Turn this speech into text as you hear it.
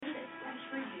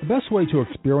The best way to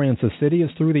experience a city is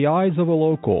through the eyes of a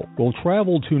local. We'll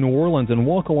travel to New Orleans and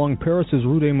walk along Paris's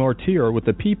Rue des Martyrs with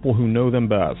the people who know them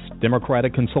best.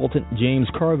 Democratic consultant James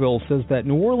Carville says that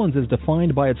New Orleans is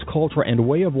defined by its culture and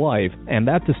way of life, and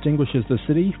that distinguishes the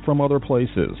city from other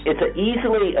places. It's an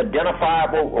easily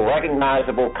identifiable,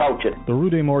 recognizable culture. The Rue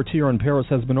des Martyrs in Paris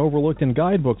has been overlooked in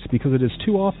guidebooks because it is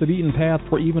too off the beaten path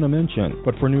for even a mention.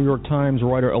 But for New York Times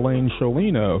writer Elaine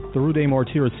Cholino, the Rue des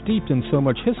Martyrs is steeped in so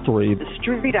much history. The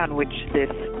street on which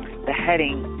this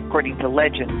beheading, according to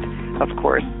legend, of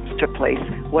course, took place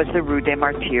was the Rue des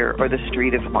Martyrs, or the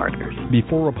Street of Martyrs.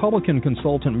 Before Republican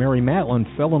consultant Mary Matalin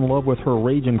fell in love with her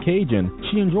Ragin' Cajun,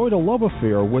 she enjoyed a love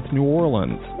affair with New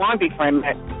Orleans. Long before I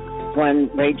met one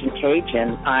Ragin'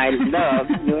 Cajun, I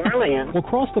loved New Orleans. We'll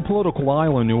cross the political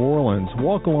aisle in New Orleans,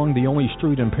 walk along the only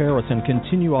street in Paris, and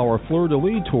continue our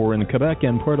fleur-de-lis tour in Quebec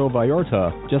and Puerto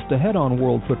Vallarta, just ahead on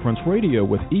World Footprints Radio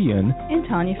with Ian and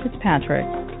Tanya Fitzpatrick.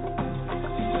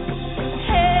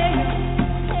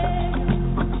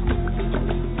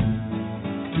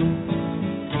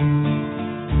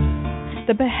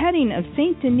 The beheading of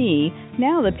Saint Denis,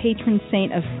 now the patron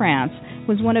saint of France,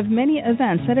 was one of many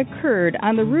events that occurred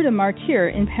on the Rue des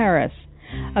Martyrs in Paris.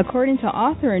 According to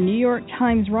author and New York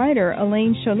Times writer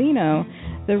Elaine Cholino,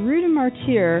 the Rue des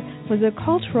Martyrs was a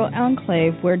cultural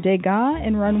enclave where Degas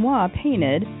and Renoir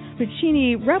painted,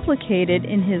 Puccini replicated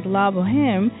in his La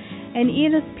Bohème, and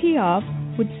Edith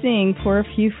Piaf would sing for a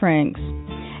few francs.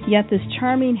 Yet this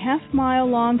charming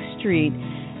half-mile-long street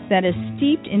that is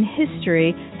steeped in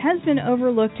history has been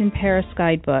overlooked in Paris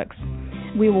guidebooks.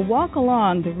 We will walk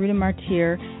along the Rue des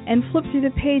Martyrs and flip through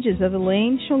the pages of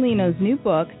Elaine Cholino's new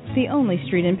book, The Only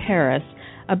Street in Paris,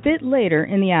 a bit later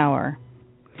in the hour.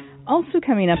 Also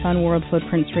coming up on World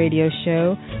Footprints Radio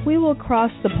Show, we will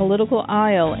cross the political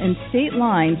aisle and state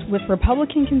lines with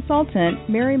Republican consultant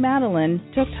Mary Matalin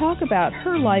to talk about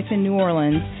her life in New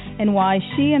Orleans and why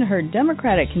she and her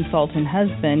Democratic consultant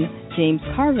husband, James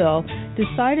Carville,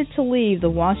 decided to leave the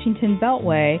Washington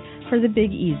Beltway for the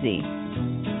Big Easy.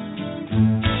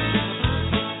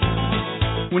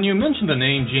 When you mention the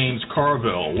name James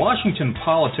Carville, Washington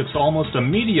politics almost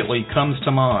immediately comes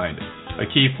to mind. A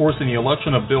key force in the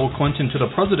election of Bill Clinton to the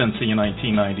presidency in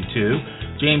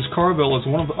 1992, James Carville is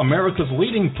one of America's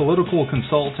leading political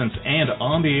consultants and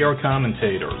on-the-air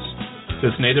commentators.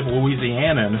 This native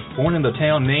Louisianan, born in the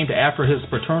town named after his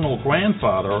paternal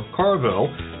grandfather,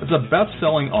 Carville, is a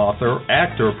best-selling author,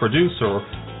 actor, producer,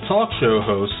 talk show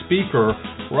host, speaker,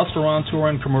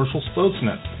 restaurateur, and commercial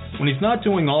spokesman. When he's not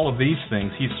doing all of these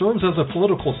things, he serves as a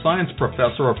political science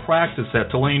professor of practice at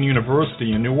Tulane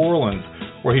University in New Orleans,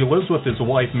 where he lives with his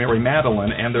wife, Mary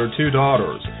Matalin, and their two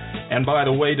daughters. And by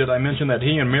the way, did I mention that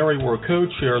he and Mary were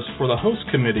co-chairs for the host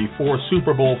committee for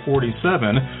Super Bowl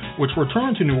 47, which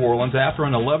returned to New Orleans after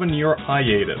an 11-year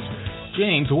hiatus.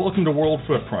 James, welcome to World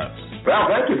Footprints. Well,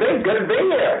 thank you, Big. Good to be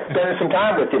here. Spending some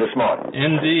time with you this morning.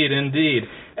 Indeed, indeed.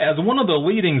 As one of the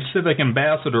leading civic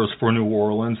ambassadors for New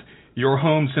Orleans, your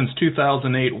home since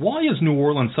 2008, why is New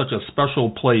Orleans such a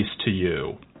special place to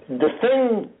you? The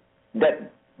thing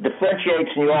that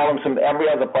differentiates New Orleans from every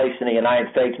other place in the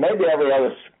United States, maybe every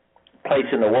other place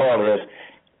in the world, is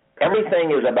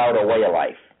everything is about a way of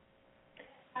life.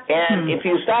 And if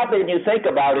you stop and you think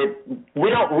about it,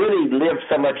 we don't really live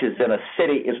so much as in a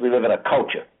city as we live in a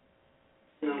culture.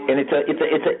 And it's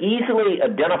an easily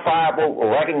identifiable,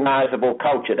 recognizable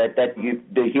culture that you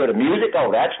hear the music,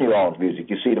 oh, that's New Orleans music.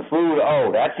 You see the food,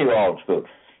 oh, that's New Orleans food.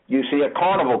 You see a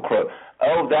carnival crew,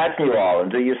 oh, that's New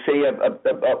Orleans. Or you see a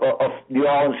New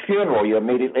Orleans funeral, you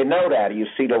immediately know that. You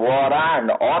see the wrought iron,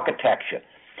 the architecture.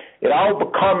 It all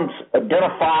becomes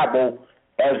identifiable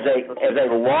as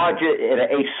a larger,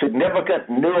 a significant,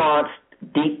 nuanced,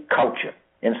 deep culture.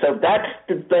 And so that's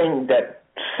the thing that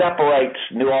separates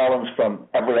New Orleans from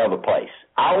every other place.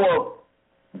 Our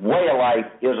way of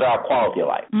life is our quality of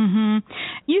life. Mm-hmm.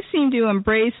 You seem to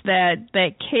embrace that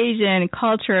Cajun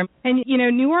culture. And, you know,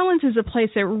 New Orleans is a place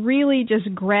that really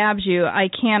just grabs you. I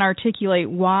can't articulate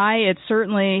why. It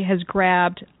certainly has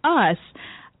grabbed us.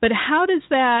 But how does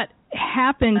that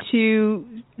happen to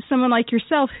someone like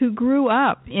yourself who grew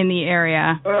up in the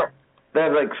area? Well,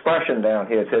 there's an expression down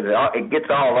here that says it gets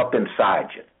all up inside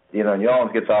you. You know, New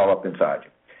Orleans gets all up inside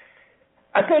you.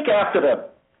 I think after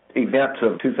the events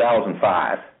of 2005,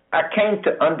 I came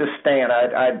to understand,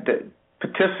 I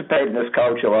participated in this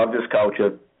culture, loved this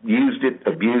culture, used it,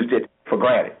 abused it for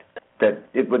granted, that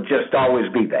it would just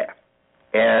always be there,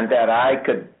 and that I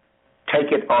could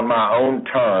take it on my own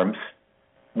terms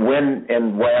when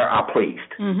and where I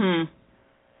pleased. Mm-hmm.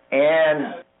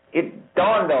 And it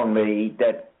dawned on me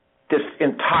that this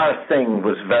entire thing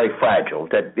was very fragile,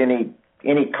 that any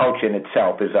any culture in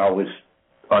itself is always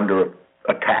under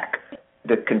attack.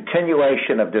 The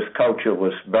continuation of this culture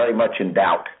was very much in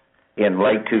doubt in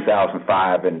late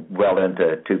 2005 and well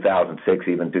into 2006,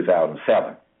 even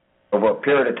 2007. Over a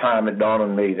period of time, it dawned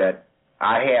on me that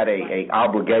I had a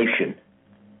obligation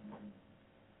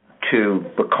to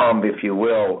become, if you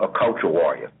will, a culture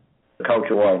warrior. A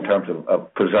culture warrior in terms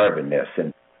of preserving this,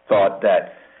 and thought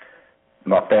that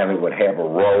my family would have a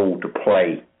role to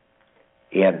play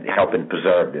in helping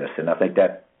preserve this. And I think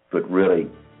that what really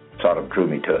sort of drew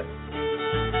me to it.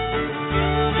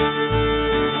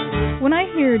 When I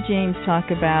hear James talk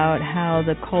about how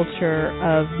the culture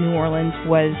of New Orleans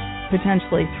was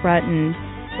potentially threatened,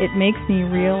 it makes me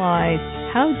realize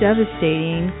how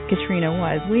devastating Katrina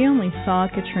was. We only saw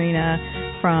Katrina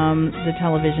from the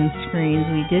television screens.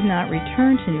 We did not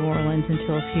return to New Orleans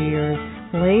until a few years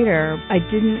later. I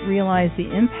didn't realize the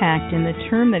impact, and the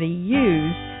term that he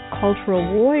used, cultural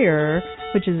warrior,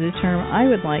 which is a term I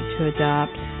would like to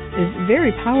adopt, is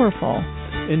very powerful.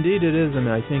 Indeed it is, and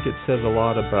I think it says a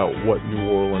lot about what New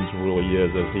Orleans really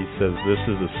is. As he says, this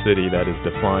is a city that is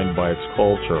defined by its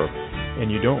culture,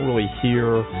 and you don't really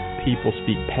hear people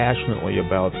speak passionately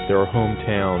about their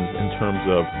hometowns in terms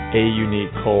of a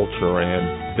unique culture,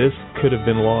 and this could have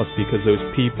been lost because those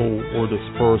people were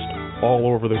dispersed all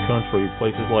over the country,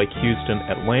 places like Houston,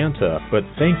 Atlanta, but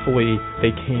thankfully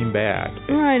they came back.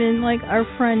 Right, and like our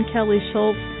friend Kelly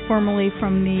Schultz, formerly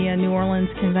from the New Orleans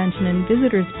Convention and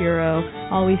Visitors Bureau,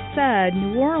 always said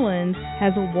New Orleans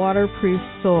has a waterproof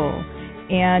soul.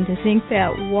 And to think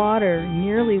that water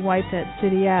nearly wiped that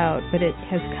city out, but it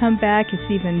has come back,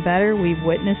 it's even better. We've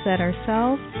witnessed that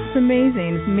ourselves. It's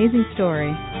amazing. It's an amazing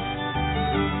story.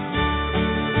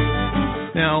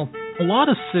 Now, a lot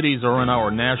of cities are in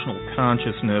our national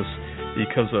consciousness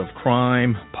because of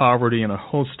crime, poverty, and a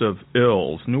host of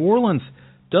ills. New Orleans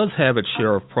does have its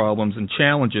share of problems and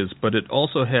challenges, but it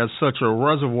also has such a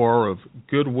reservoir of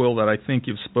goodwill that I think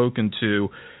you've spoken to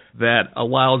that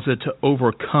allows it to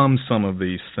overcome some of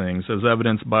these things, as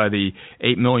evidenced by the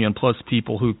 8 million plus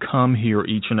people who come here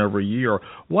each and every year.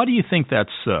 Why do you think that's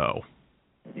so?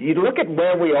 You look at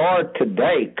where we are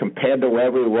today compared to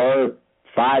where we were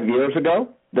 5 years ago.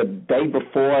 The day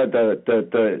before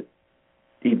the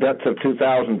events of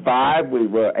 2005, we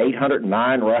were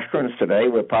 809 restaurants. Today,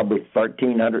 we're probably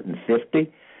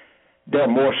 1,350. There are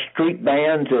more street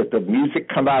bands. As the music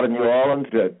come out of New Orleans,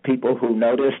 the people who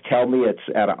know this tell me it's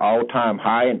at an all-time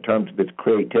high in terms of its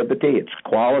creativity, its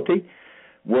quality.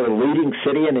 We're a leading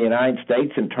city in the United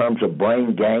States in terms of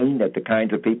brain gain, that the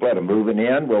kinds of people that are moving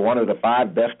in. We're one of the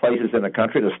 5 best places in the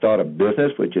country to start a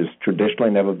business, which has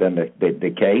traditionally never been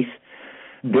the case.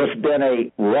 There's been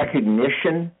a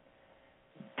recognition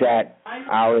that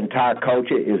our entire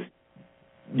culture is,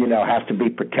 has to be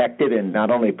protected, and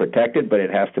not only protected, but it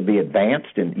has to be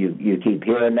advanced, and you keep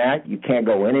hearing that. You can't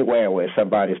go anywhere where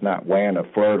somebody's not wearing a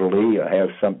fleur-de-lis or has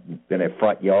something in their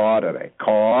front yard or their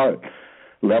car.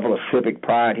 Level of civic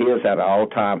pride here is at an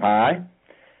all-time high.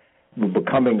 We're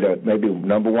becoming the maybe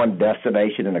number 1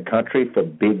 destination in the country for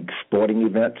big sporting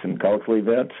events and cultural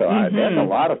events. So there's a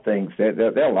lot of things. There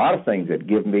are a lot of things that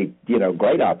give me,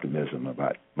 great optimism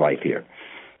about life here.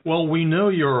 Well, we know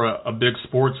you're a big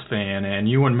sports fan, and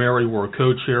you and Mary were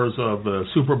co-chairs of the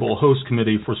Super Bowl host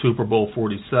committee for Super Bowl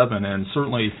 47, and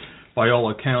certainly, by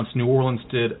all accounts, New Orleans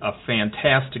did a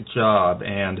fantastic job.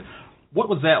 And what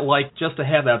was that like, just to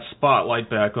have that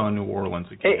spotlight back on New Orleans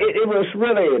again? It was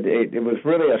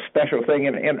really a special thing,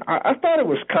 and I thought it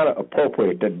was kind of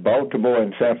appropriate that Baltimore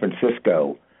and San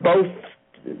Francisco, both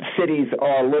cities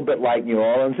are a little bit like New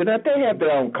Orleans, and that they have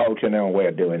their own culture and their own way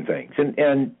of doing things.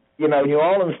 And New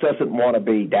Orleans doesn't want to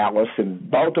be Dallas, and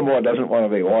Baltimore doesn't want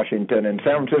to be Washington, and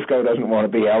San Francisco doesn't want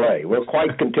to be L.A. We're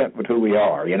quite content with who we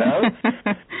are,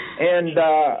 And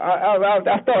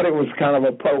I thought it was kind of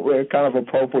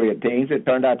appropriate teams. It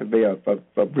turned out to be a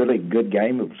really good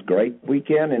game. It was a great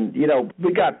weekend, and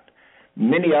we got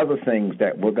many other things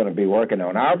that we're going to be working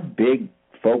on. Our big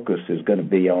focus is going to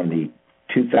be on the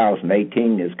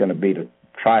 2018 is going to be the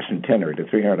tricentenary, the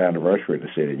 300th anniversary of the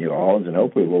city of New Orleans, and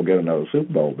hopefully we'll get another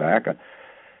Super Bowl back. I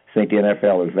think the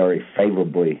NFL is very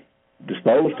favorably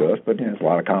disposed to us, but there's a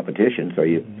lot of competition, so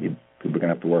people are going to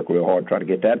have to work real hard to try to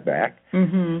get that back.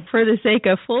 For the sake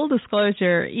of full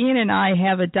disclosure, Ian and I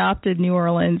have adopted New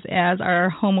Orleans as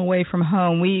our home away from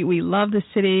home. We love the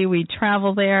city. We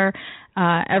travel there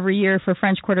every year for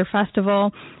French Quarter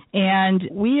Festival, and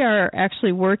we are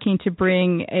actually working to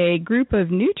bring a group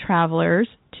of new travelers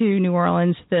to New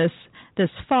Orleans this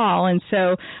fall. And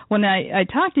so when I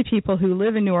talk to people who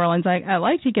live in New Orleans, I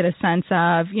like to get a sense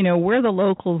of, where the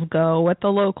locals go, what the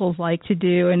locals like to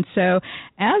do. And so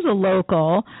as a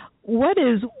local, what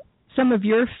is some of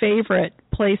your favorite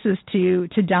places to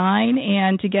dine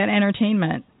and to get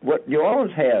entertainment? What New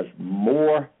Orleans has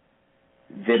more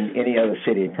than any other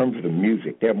city in terms of the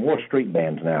music. There are more street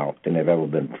bands now than there have ever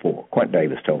been before. Quint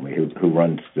Davis told me, who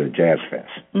runs the Jazz Fest.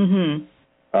 Mm-hmm.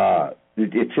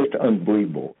 It's just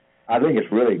unbelievable. I think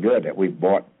it's really good that we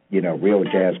brought, real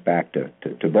jazz back to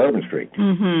Bourbon Street.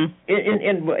 Mm-hmm.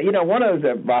 And one of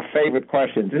my favorite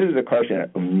questions, this is a question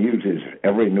that amuses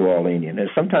every New Orleanian, is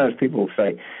sometimes people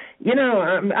say,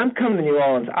 I'm coming to New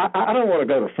Orleans. I don't want to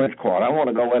go to French Quarter. I want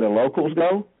to go where the locals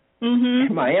go.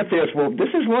 Mm-hmm. My answer is, well,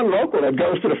 this is one local that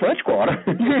goes to the French Quarter.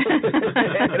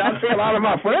 And I see a lot of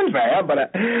my friends there, but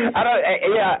I don't.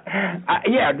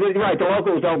 Right. The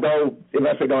locals don't go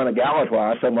unless they're going to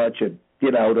Galatois so much at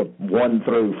the 1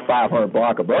 through 500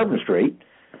 block of Bourbon Street.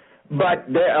 But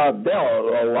there are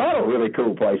a lot of really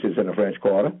cool places in the French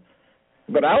Quarter.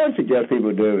 But I would suggest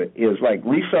people do is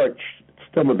research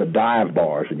some of the dive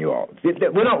bars in New Orleans. We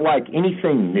don't like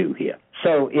anything new here.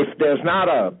 So if there's not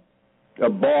a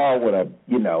bar with a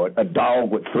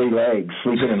dog with 3 legs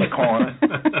sleeping in the corner,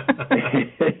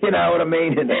 you know what I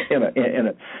mean,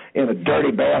 in a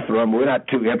dirty bathroom, we're not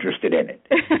too interested in it.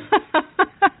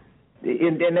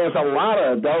 And there's a lot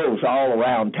of those all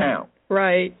around town.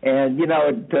 Right. And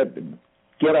to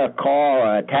get a car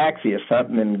or a taxi or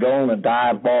something and go on a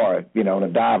dive bar, on a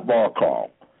dive bar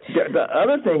crawl. The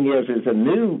other thing is a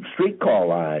new streetcar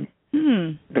line,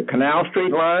 the Canal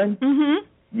Street line. Mm-hmm.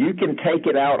 You can take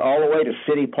it out all the way to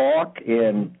City Park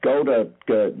and go to,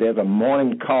 there's a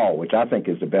Morning Call, which I think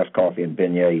is the best coffee and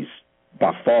beignets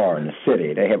by far in the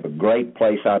city. They have a great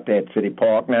place out there at City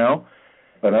Park now.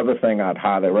 Another thing I'd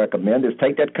highly recommend is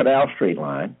take that Canal Street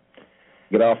line,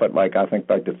 get off at I think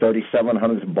the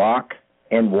 3700th block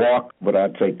and walk, what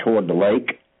I'd say, toward the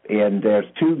lake. And there's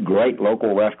 2 great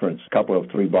local restaurants, a couple of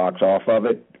 3 blocks off of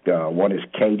it. One is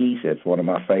Katie's. It's one of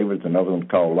my favorites. Another one's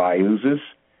called Liuz's.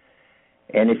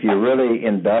 And if you're really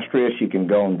industrious, you can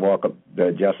go and walk up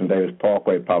the Justin Davis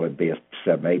Parkway, probably be a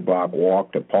 7-8 block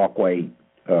walk to Parkway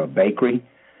Bakery,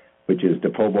 which is the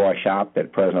po' boy shop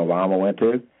that President Obama went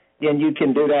to. And you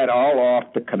can do that all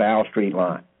off the Canal Street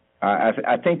line.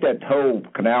 I think that whole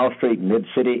Canal Street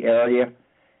mid-city area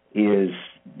is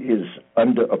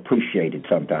underappreciated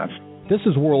sometimes. This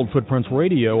is World Footprints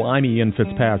Radio. I'm Ian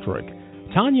Fitzpatrick.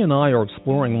 Tanya and I are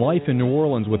exploring life in New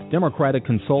Orleans with Democratic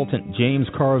consultant James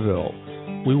Carville.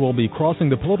 We will be crossing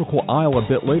the political aisle a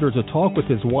bit later to talk with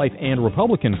his wife and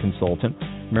Republican consultant,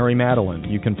 Mary Matalin.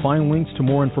 You can find links to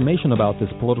more information about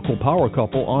this political power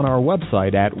couple on our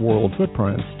website at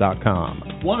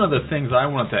worldfootprints.com. One of the things I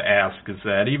wanted to ask is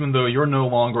that even though you're no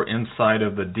longer inside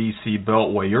of the D.C.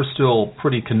 Beltway, you're still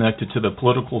pretty connected to the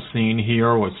political scene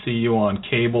here. We see you on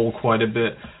cable quite a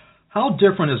bit. How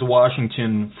different is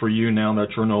Washington for you now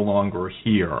that you're no longer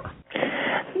here?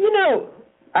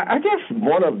 I guess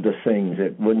one of the things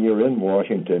that when you're in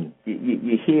Washington,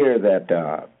 you hear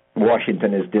that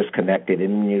Washington is disconnected,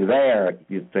 and when you're there,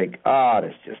 you think,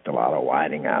 there's just a lot of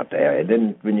whining out there. And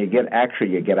then when you get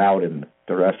out in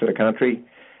the rest of the country,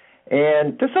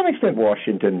 and to some extent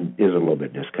Washington is a little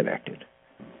bit disconnected.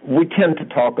 We tend to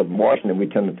talk of Washington, we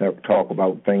tend to talk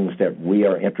about things that we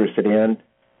are interested in,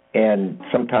 and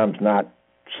sometimes not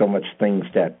so much things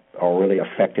that are really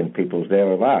affecting people's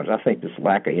daily lives. I think this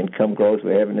lack of income growth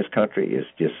we have in this country is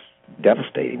just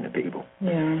devastating to people.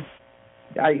 Yeah.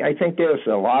 I think there's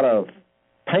a lot of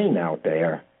pain out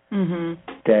there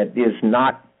that is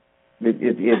not,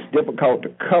 it's difficult to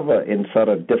cover and sort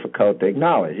of difficult to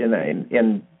acknowledge. And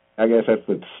I guess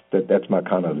that's my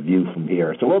kind of view from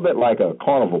here. It's a little bit like a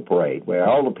carnival parade where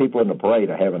all the people in the parade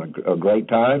are having a great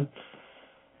time,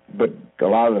 but a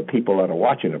lot of the people that are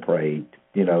watching the parade,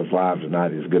 his lives are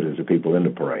not as good as the people in the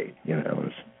parade.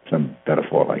 It's some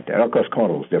metaphor like that. Of course,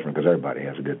 carnival is different because everybody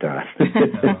has a good time.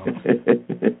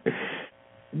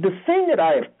 The thing that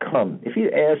I have come, if you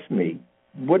ask me,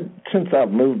 since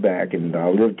I've moved back and I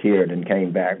lived here and then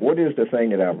came back, what is the thing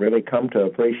that I've really come to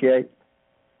appreciate?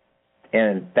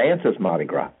 And the answer is Mardi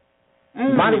Gras.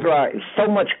 Mardi Gras is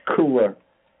so much cooler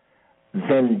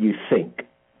than you think.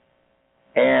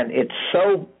 And it's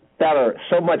so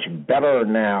much better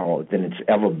now than it's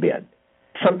ever been.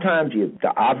 Sometimes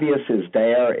the obvious is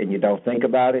there and you don't think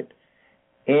about it.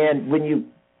 And when you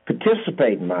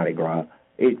participate in Mardi Gras,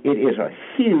 it is a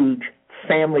huge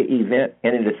family event,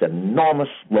 and it is an enormous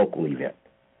local event.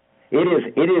 It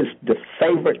is the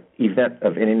favorite event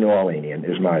of any New Orleanian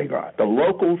is Mardi Gras. The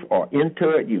locals are into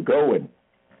it. You go and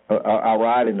I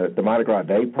ride in the Mardi Gras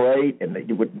Day Parade, and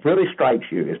what really strikes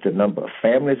you is the number of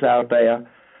families out there,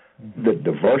 the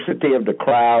diversity of the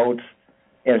crowds,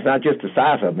 And it's not just the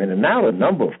size of them. And now the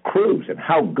number of crews and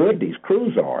how good these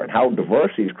crews are and how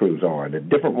diverse these crews are and the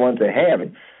different ones they have.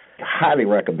 And I highly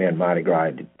recommend Mardi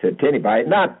Gras to anybody,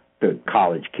 not the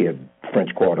college kid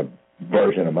French Quarter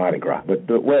version of Mardi Gras,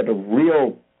 but where the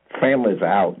real families are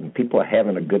out and people are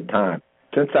having a good time.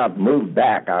 Since I've moved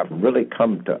back, I've really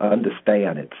come to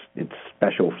understand its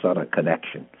special sort of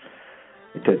connection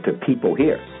to people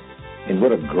here. And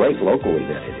what a great local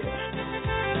event it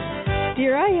is.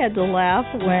 Dear, I had to laugh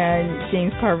when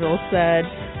James Carville said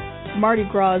Mardi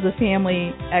Gras is a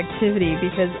family activity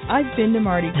because I've been to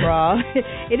Mardi Gras.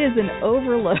 It is an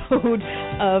overload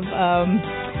of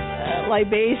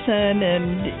libation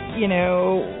and,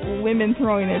 women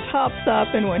throwing their tops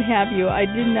up and what have you. I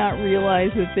did not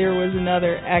realize that there was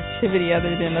another activity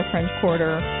other than the French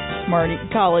Quarter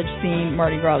college-themed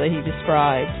Mardi Gras that he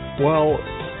described. Well,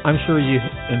 I'm sure you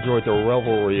enjoyed the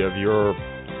revelry of your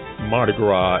Mardi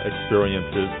Gras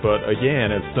experiences, but again,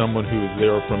 as someone who's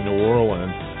there from New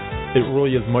Orleans, it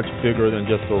really is much bigger than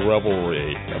just the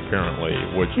revelry, apparently,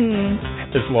 which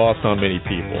is lost on many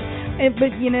people.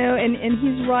 But and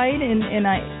he's right, and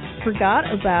I forgot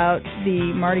about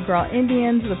the Mardi Gras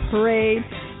Indians, the parade,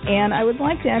 and I would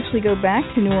like to actually go back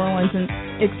to New Orleans and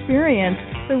experience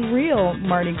the real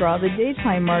Mardi Gras, the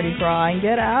daytime Mardi Gras, and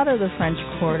get out of the French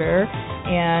Quarter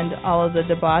and all of the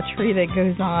debauchery that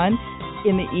goes on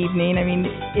in the evening. I mean,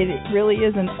 it really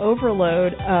is an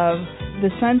overload of the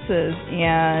senses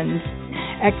and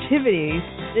activities,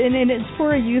 and it's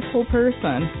for a youthful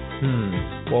person.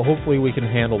 Well, hopefully we can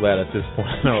handle that at this point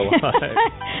in our lives.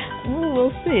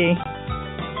 We'll see.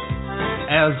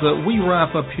 As we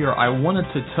wrap up here, I wanted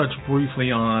to touch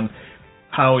briefly on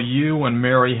how you and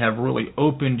Mary have really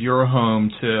opened your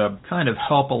home to kind of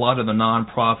help a lot of the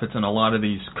nonprofits and a lot of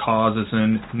these causes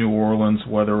in New Orleans,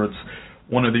 whether it's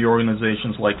one of the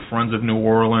organizations like Friends of New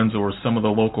Orleans or some of the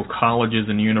local colleges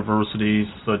and universities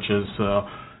such as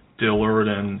Dillard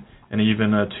and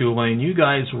even Tulane. You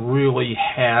guys really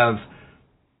have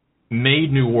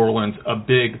made New Orleans a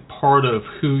big part of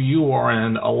who you are,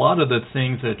 and a lot of the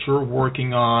things that you're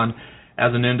working on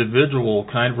as an individual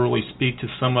kind of really speak to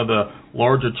some of the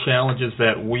larger challenges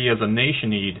that we as a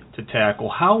nation need to tackle.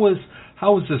 How is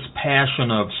this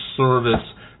passion of service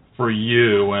for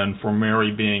you and for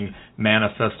Mary being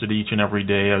manifested each and every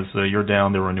day as you're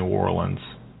down there in New Orleans?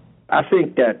 I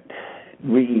think that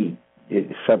we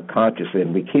subconsciously,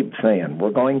 and we keep saying,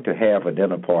 we're going to have a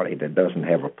dinner party that doesn't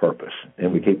have a purpose.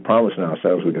 And we keep promising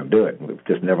ourselves we're going to do it. And we've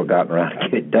just never gotten around to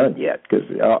get it done yet, because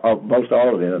most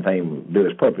all of the entertainment we do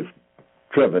is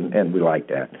purpose-driven, and we like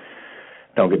that.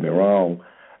 Don't get me wrong.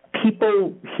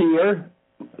 People here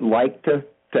like to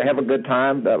have a good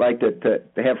time, that like to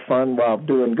have fun while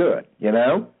doing good,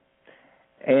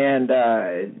 And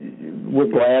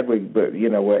we're glad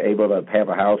we're able to have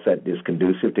a house that is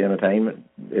conducive to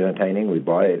entertaining. We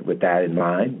bought it with that in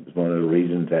mind. It's one of the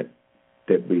reasons that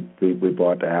we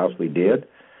bought the house we did.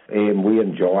 And we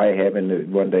enjoy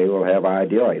having, one day we'll have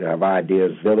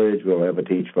Ideas Village, we'll have a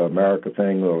Teach for America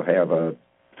thing, we'll have a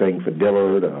thing for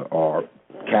Dillard or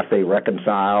Cafe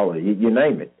Reconcile, you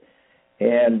name it.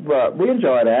 And we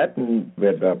enjoy that, and we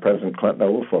had President Clinton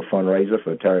over for a fundraiser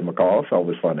for Terry McCall. It's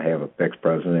always fun to have an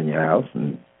ex-president in your house,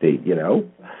 and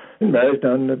And Mary's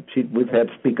done. We've had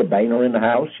Speaker Boehner in the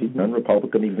house. She's done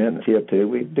Republican events here too.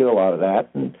 We do a lot of that,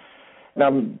 and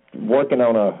I'm working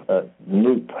on a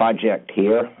new project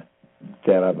here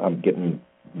that I'm getting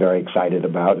very excited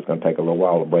about. It's going to take a little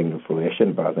while to bring to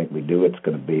fruition, but I think we do. It's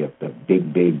going to be a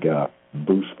big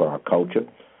boost for our culture.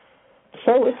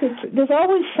 So there's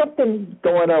always something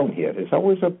going on here. There's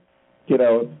always an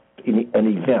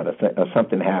event or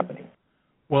something happening.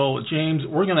 Well, James,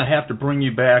 we're going to have to bring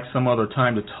you back some other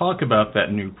time to talk about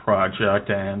that new project.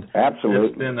 And absolutely,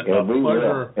 it's been a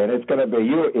pleasure. And it's going to be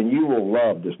you will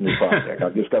love this new project.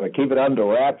 I'm just going to keep it under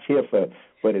wraps here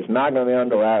but it's not going to be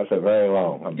under wraps for very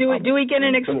long. Do we get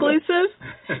an exclusive?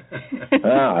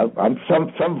 I'm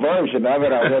some version of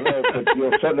it. I don't know, but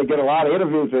you'll certainly get a lot of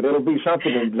interviews. But it'll be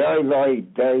something very, very,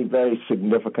 very, very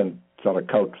significant sort of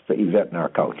event in our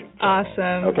culture.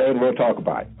 Awesome. Okay, and we'll talk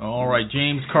about it. All right,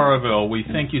 James Carville, we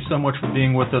thank you so much for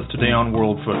being with us today on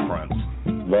World Footprints.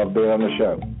 Love being on the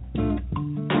show.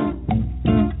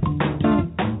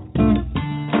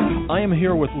 I am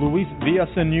here with Luis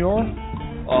Villaseñor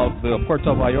of the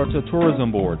Puerto Vallarta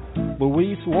Tourism Board.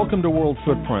 Luis, welcome to World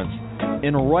Footprints.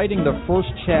 In writing the first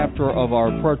chapter of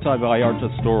our Puerto Vallarta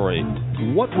story,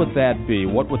 what would that be?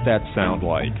 What would that sound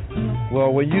like?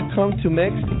 Well, when you come to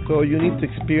Mexico, you need to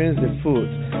experience the food.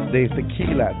 the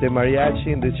tequila, the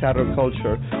mariachi, and the charro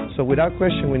culture. So without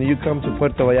question, when you come to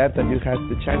Puerto Vallarta, you have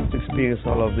the chance to experience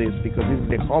all of this because this is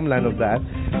the homeland of that.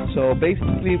 So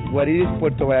basically, what it is,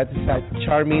 Puerto Vallarta is a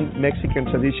charming Mexican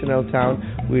traditional town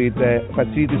with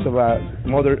facilities of a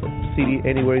modern city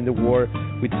anywhere in the world,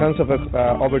 with tons of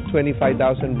over 25,000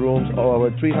 rooms,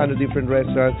 over 300 different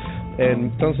restaurants,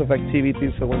 and tons of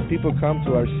activities. So when people come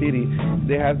to our city,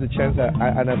 they have the chance at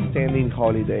an outstanding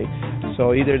holiday.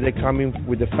 So either they're coming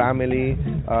with the family,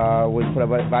 for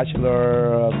a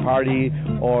bachelor party,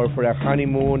 or for a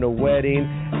honeymoon or wedding,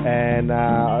 and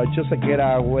just to get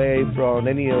away from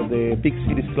any of the big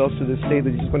cities close to the state.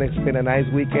 They just want to spend a nice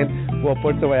weekend. Well,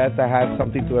 Puerto Vallarta has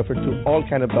something to offer to all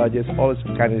kind of budgets, all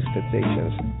kind of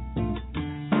expectations.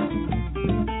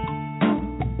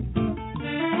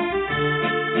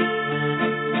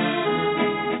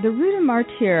 The Rue de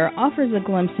Martyrs offers a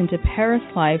glimpse into Paris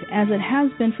life as it has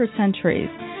been for centuries.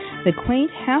 The quaint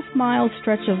half-mile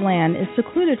stretch of land is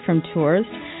secluded from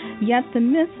tourists, yet the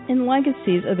myths and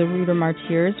legacies of the Rue de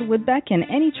Martyrs would beckon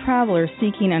any traveler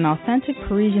seeking an authentic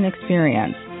Parisian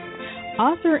experience.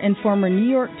 Author and former New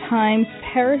York Times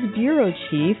Paris bureau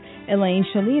chief Elaine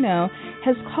Chalino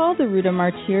has called the Rue de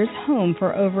Martyrs home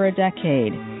for over a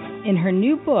decade. In her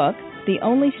new book, The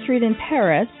Only Street in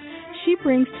Paris, she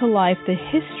brings to life the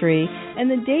history and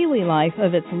the daily life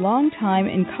of its longtime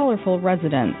and colorful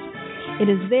residents. It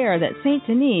is there that Saint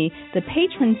Denis, the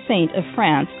patron saint of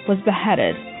France, was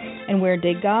beheaded, and where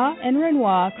Degas and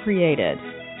Renoir created.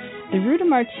 The Rue de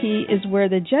Marty is where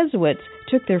the Jesuits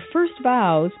took their first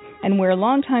vows and where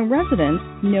longtime residents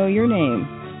know your name.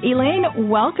 Elaine,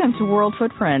 welcome to World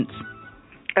Footprints.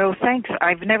 Oh, thanks.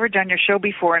 I've never done your show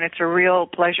before, and it's a real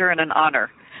pleasure and an honor.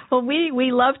 Well,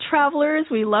 we love travelers.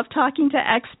 We love talking to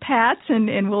expats,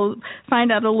 and we'll find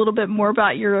out a little bit more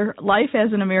about your life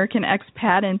as an American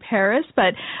expat in Paris.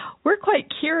 But we're quite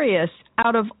curious,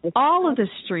 out of all of the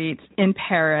streets in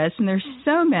Paris, and there's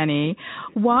so many,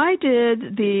 why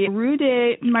did the Rue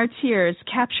des Martyrs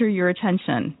capture your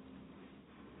attention?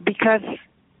 Because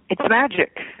it's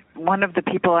magic. One of the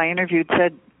people I interviewed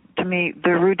said to me,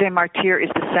 the Rue des Martyrs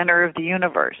is the center of the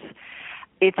universe.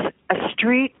 It's a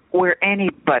street where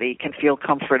anybody can feel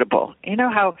comfortable. You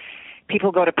know how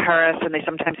people go to Paris and they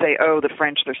sometimes say, oh, the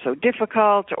French, they're so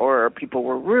difficult, or people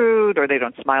were rude, or they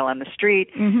don't smile on the street.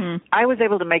 Mm-hmm. I was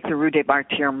able to make the Rue des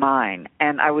Martyrs mine,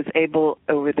 and I was able,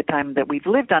 over the time that we've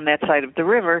lived on that side of the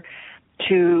river,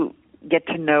 to get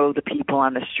to know the people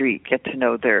on the street, get to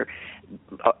know their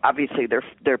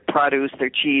produce, their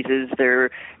cheeses,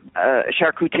 their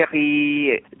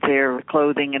charcuterie, their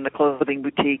clothing in the clothing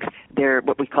boutiques, their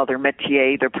what we call their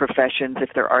métier, their professions if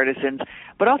they're artisans,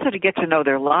 but also to get to know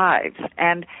their lives.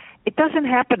 And it doesn't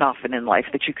happen often in life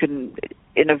that you can,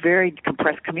 in a very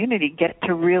compressed community, get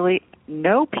to really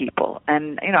know people.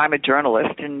 And, you know, I'm a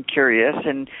journalist and curious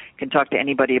and can talk to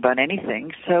anybody about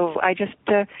anything. So I just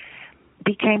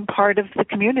became part of the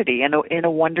community in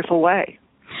a wonderful way.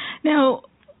 Now,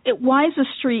 why is the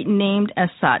street named as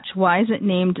such? Why is it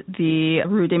named the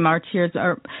Rue des Martyrs,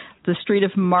 or the Street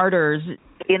of Martyrs?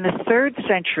 In the 3rd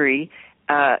century,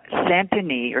 Saint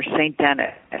Denis, or Saint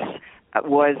Denis,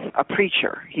 was a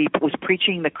preacher. He was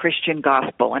preaching the Christian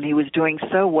gospel, and he was doing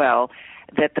so well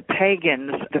that the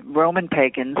pagans, the Roman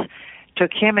pagans,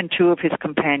 took him and 2 of his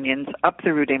companions up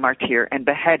the Rue des Martyrs and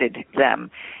beheaded them.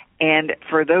 And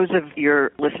for those of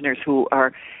your listeners who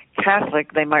are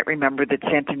Catholic, they might remember that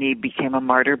Saint Denis became a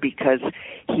martyr because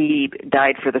he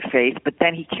died for the faith, but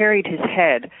then he carried his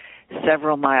head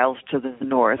several miles to the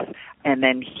north, and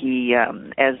then he,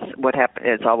 as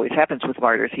always happens with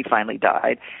martyrs, he finally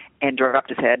died and dropped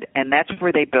his head, and that's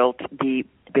where they built the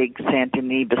big Saint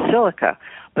Denis Basilica.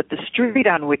 But the street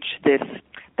on which the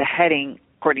heading,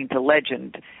 according to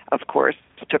legend, of course,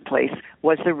 took place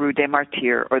was the Rue des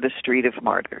Martyrs, or the Street of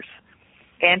Martyrs.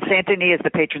 And Saint Denis is the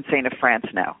patron saint of France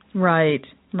now. Right,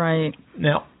 right.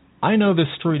 Now, I know this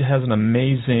street has an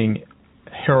amazing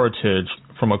heritage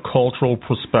from a cultural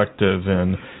perspective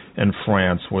in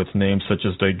France, with names such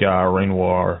as Degas,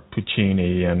 Renoir,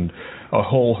 Puccini, and a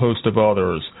whole host of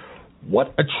others.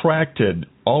 What attracted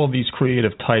all of these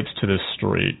creative types to this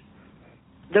street?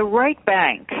 The right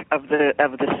bank of the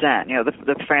Seine, you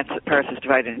know, Paris is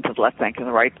divided into the left bank and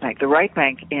the right bank. The right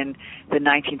bank in the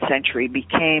 19th century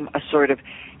became a sort of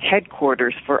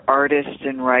headquarters for artists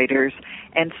and writers,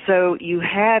 and so you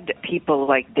had people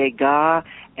like Degas,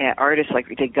 artists like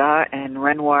Degas and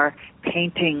Renoir,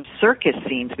 painting circus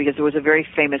scenes, because there was a very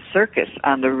famous circus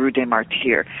on the Rue des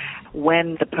Martyrs.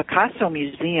 When the Picasso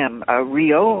Museum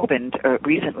reopened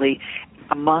recently,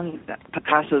 among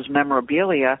Picasso's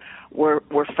memorabilia were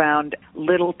found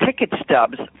little ticket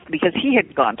stubs because he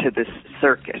had gone to this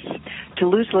circus.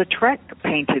 Toulouse-Lautrec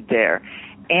painted there.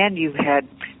 And you had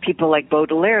people like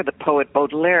Baudelaire, the poet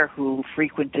Baudelaire, who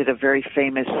frequented a very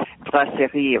famous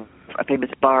brasserie, a famous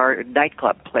bar,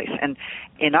 nightclub place. And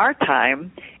in our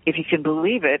time, if you can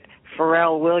believe it,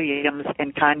 Pharrell Williams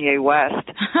and Kanye West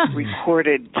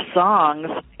recorded songs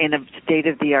in a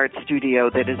state-of-the-art studio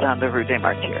that is on the Rue des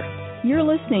Martyrs. You're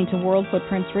listening to World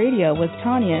Footprints Radio with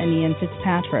Tanya and Ian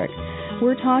Fitzpatrick.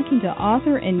 We're talking to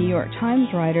author and New York Times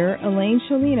writer Elaine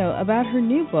Sciolino about her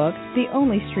new book, The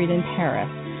Only Street in Paris,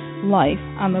 Life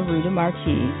on the Rue de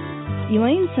Marty.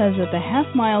 Elaine says that the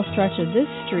half-mile stretch of this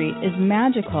street is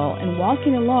magical, and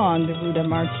walking along the Rue de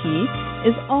Marty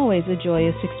is always a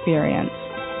joyous experience.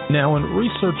 Now, in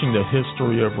researching the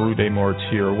history of Rue des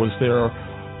Martyrs, was there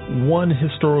one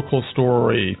historical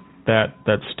story that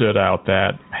stood out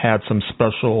that had some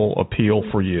special appeal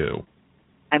for you?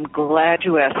 I'm glad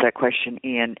you asked that question,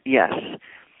 Ian. Yes.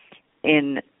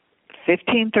 In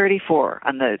 1534,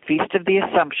 on the Feast of the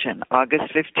Assumption, August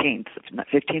 15th,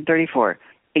 1534,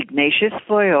 Ignatius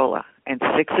Loyola and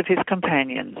 6 of his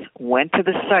companions went to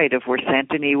the site of where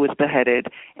Saint-Denis was beheaded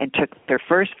and took their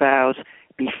first vows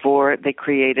before they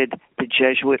created the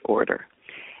Jesuit order.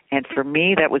 And for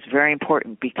me, that was very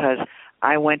important because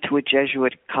I went to a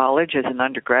Jesuit college as an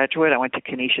undergraduate. I went to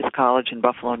Canisius College in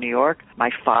Buffalo, New York. My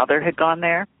father had gone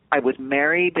there. I was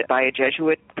married by a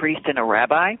Jesuit priest and a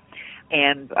rabbi,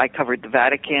 and I covered the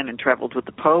Vatican and traveled with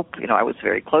the Pope. You know, I was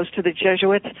very close to the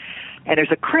Jesuits. And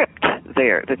there's a crypt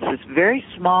there that's this very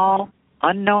small,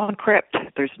 unknown crypt.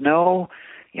 There's no,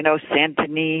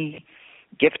 Saint-Denis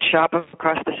gift shop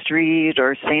across the street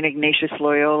or St. Ignatius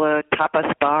Loyola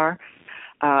tapas bar.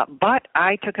 But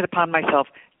I took it upon myself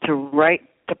to write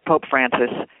to Pope Francis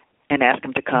and ask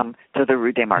him to come to the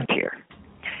Rue des Martyrs.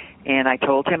 And I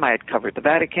told him I had covered the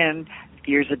Vatican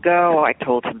years ago. I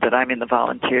told him that I'm in the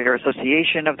Volunteer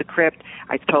Association of the Crypt.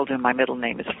 I told him my middle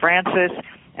name is Francis.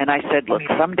 And I said, look,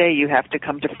 someday you have to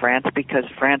come to France because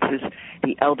France is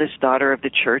the eldest daughter of the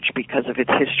church because of its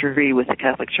history with the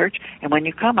Catholic Church. And when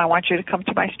you come, I want you to come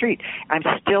to my street. I'm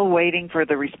still waiting for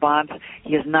the response.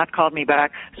 He has not called me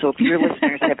back. So if your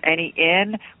listeners have any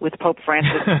in with Pope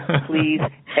Francis, please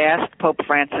ask Pope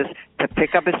Francis to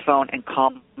pick up his phone and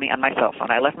call me on my cell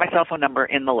phone. I left my cell phone number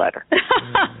in the letter.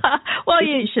 Well,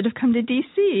 you should have come to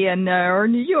D.C. and or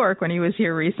New York when he was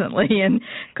here recently and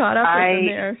caught up with him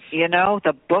there.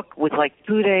 The book was like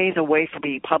 2 days away from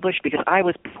being published because I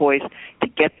was poised to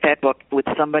get that book with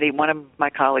somebody, one of my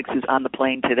colleagues who's on the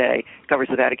plane today, covers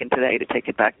the Vatican today, to take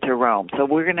it back to Rome. So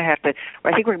we're going to have to,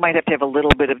 I think we might have to have a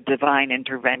little bit of divine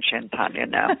intervention, Tanya,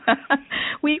 now.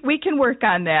 we can work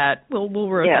on that. We'll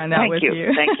work on that with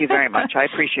you. Thank you very much. I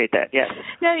appreciate that, yes.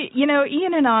 Now,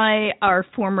 Ian and I are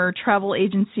former travel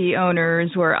agency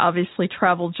owners. We're obviously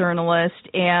travel journalists,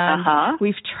 and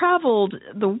we've traveled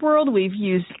the world. We've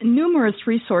used numerous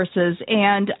resources,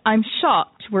 and I'm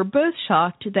shocked. We're both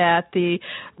shocked that the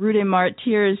Rue des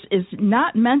Martyrs is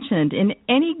not mentioned in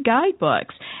any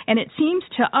guidebooks. And it seems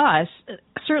to us,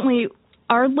 certainly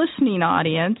our listening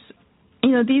audience,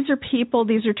 these are people,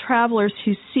 these are travelers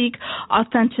who seek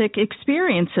authentic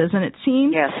experiences, and it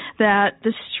seems that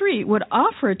the street would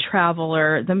offer a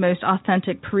traveler the most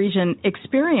authentic Parisian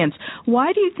experience.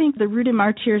 Why do you think the Rue des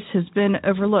Martyrs has been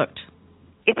overlooked?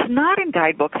 It's not in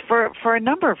guidebooks for a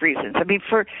number of reasons. I mean,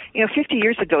 50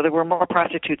 years ago, there were more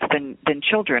prostitutes than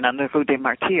children on the Rue des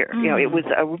Martyrs. It was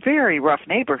a very rough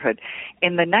neighborhood.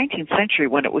 In the 19th century,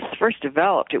 when it was first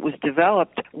developed, it was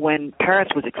developed when Paris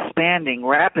was expanding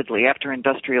rapidly after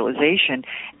industrialization,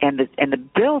 and the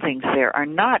buildings there are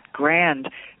not grand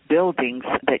buildings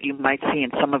that you might see in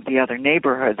some of the other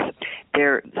neighborhoods.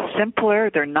 They're simpler.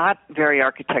 They're not very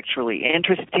architecturally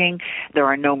interesting. There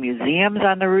are no museums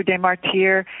on the Rue des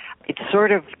Martyrs. It's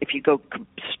sort of, if you go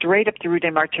straight up the Rue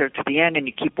des Martyrs to the end and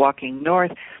you keep walking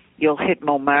north, you'll hit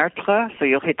Montmartre, so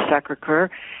you'll hit Sacré-Cœur,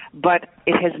 but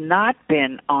it has not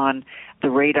been on the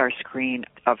radar screen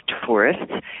of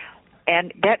tourists,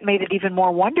 and that made it even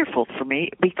more wonderful for me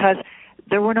because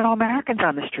there were no Americans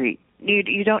on the street.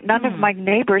 None of my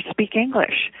neighbors speak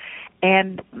English.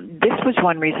 And this was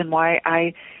one reason why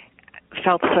I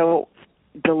felt so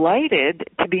delighted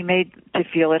to be made to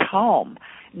feel at home.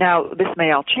 Now, this may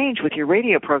all change with your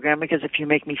radio program because if you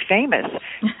make me famous,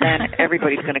 then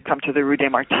everybody's going to come to the Rue des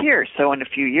Martyrs. So in a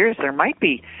few years, there might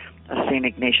be a St.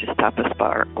 Ignatius tapas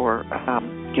bar or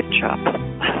gift shop.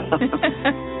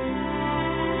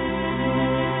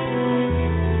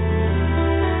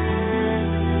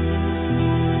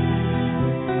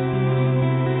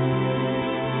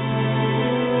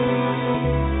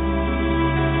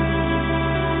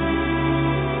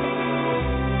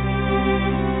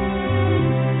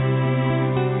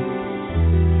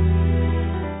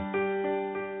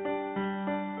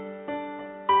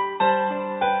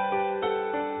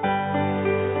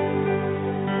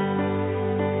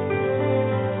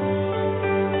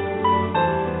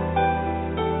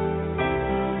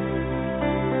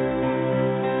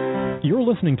 You're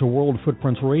listening to World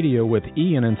Footprints Radio with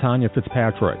Ian and Tanya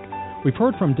Fitzpatrick. We've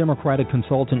heard from Democratic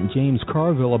consultant James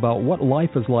Carville about what life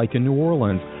is like in New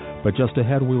Orleans, but just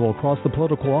ahead we will cross the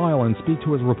political aisle and speak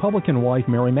to his Republican wife,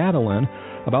 Mary Matalin,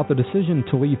 about the decision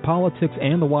to leave politics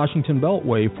and the Washington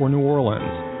Beltway for New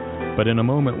Orleans. But in a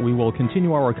moment we will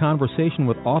continue our conversation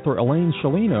with author Elaine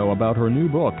Chelino about her new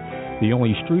book, The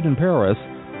Only Street in Paris,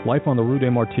 Life on the Rue des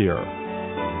Martyrs.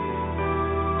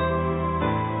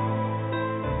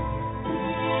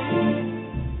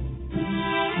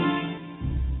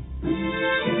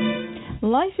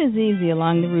 Life is easy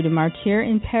along the Rue des Martyrs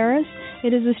in Paris.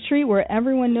 It is a street where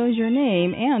everyone knows your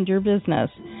name and your business.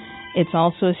 It's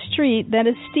also a street that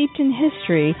is steeped in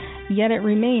history, yet it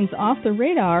remains off the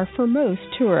radar for most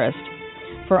tourists.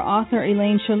 For author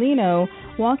Elaine Chelino,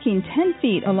 walking 10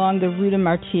 feet along the Rue des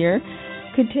Martyrs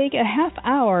could take a half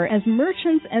hour as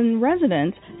merchants and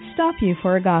residents stop you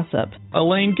for a gossip.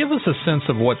 Elaine, give us a sense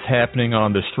of what's happening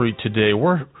on the street today.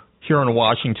 We're here in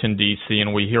Washington, D.C.,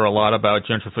 and we hear a lot about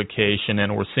gentrification,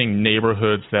 and we're seeing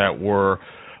neighborhoods that were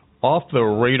off the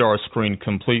radar screen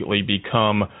completely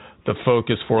become the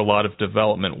focus for a lot of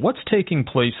development. What's taking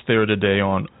place there today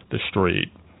on the street?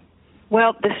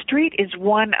 Well, the street is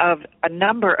one of a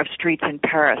number of streets in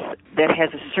Paris that has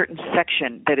a certain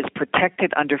section that is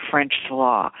protected under French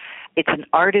law. It's an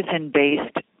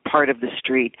artisan-based part of the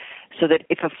street, so that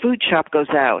if a food shop goes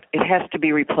out, it has to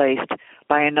be replaced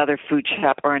by another food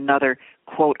shop or another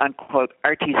quote-unquote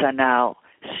artisanal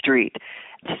street.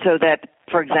 So that,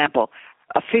 for example,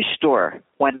 a fish store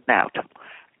went out,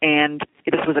 and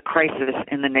this was a crisis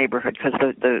in the neighborhood because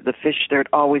the fish, there had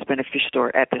always been a fish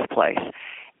store at this place.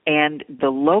 And the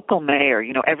local mayor,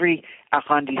 every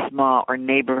arrondissement or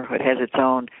neighborhood has its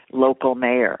own local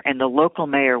mayor, and the local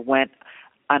mayor went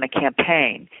on a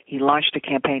campaign. He launched a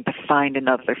campaign to find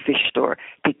another fish store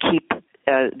to keep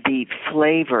the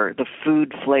flavor, the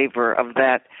food flavor of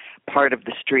that part of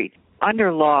the street.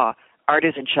 Under law,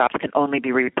 artisan shops can only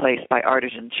be replaced by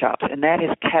artisan shops, and that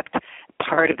has kept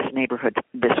part of this neighborhood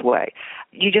this way.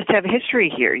 You just have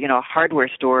history here. A hardware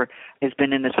store has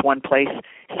been in this one place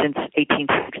since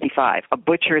 1865. A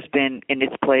butcher has been in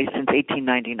its place since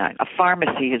 1899. A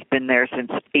pharmacy has been there since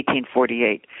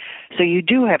 1848. So you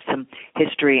do have some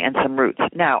history and some roots.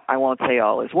 Now, I won't say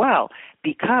all is well,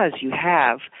 because you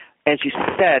have, as you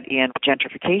said, Ian,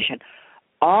 gentrification.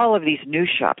 All of these new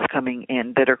shops coming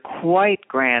in that are quite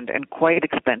grand and quite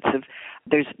expensive.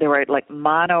 There are like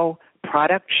mono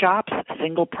product shops,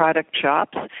 single product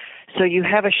shops. So you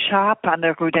have a shop on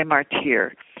the Rue des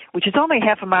Martyrs, which is only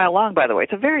half a mile long, by the way.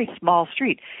 It's a very small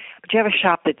street. But you have a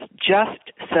shop that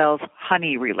just sells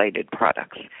honey-related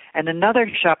products, and another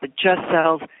shop that just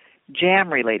sells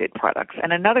jam-related products,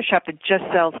 and another shop that just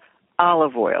sells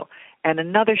olive oil, and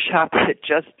another shop that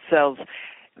just sells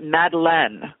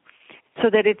Matalin. So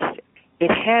that it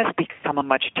has become a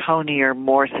much tonier,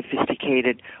 more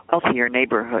sophisticated, wealthier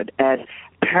neighborhood as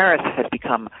Paris has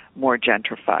become more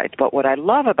gentrified. But what I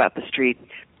love about the street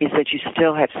is that you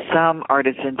still have some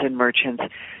artisans and merchants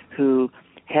who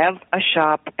have a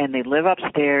shop and they live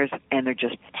upstairs and they're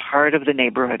just part of the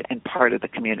neighborhood and part of the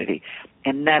community.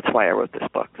 And that's why I wrote this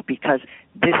book, because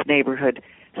this neighborhood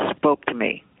spoke to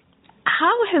me.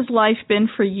 How has life been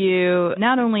for you,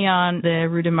 not only on the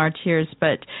Rue des Martyrs,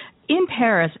 but in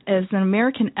Paris as an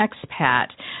American expat?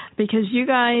 Because you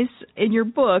guys, in your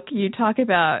book, you talk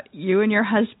about you and your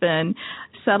husband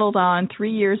settled on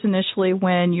 3 years initially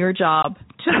when your job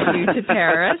took you to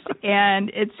Paris, and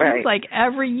it seems like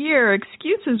every year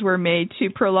excuses were made to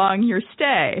prolong your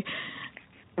stay.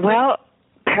 Well,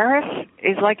 Paris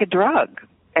is like a drug.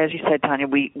 As you said, Tanya,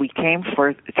 we came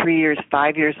for 3 years,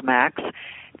 5 years max.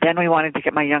 Then we wanted to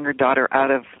get my younger daughter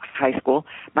out of high school.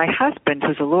 My husband,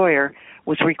 who's a lawyer,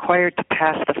 was required to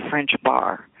pass the French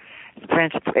bar.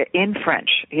 In French.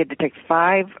 He had to take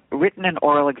 5 written and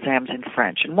oral exams in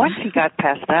French. And once he got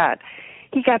past that,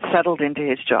 he got settled into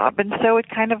his job. And so it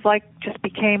kind of like just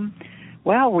became,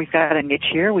 well, we've got a niche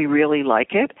here. We really like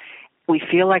it. We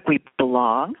feel like we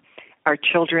belong. Our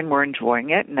children were enjoying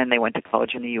it, and then they went to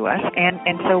college in the U.S., and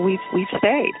so we've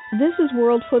stayed. This is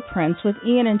World Footprints with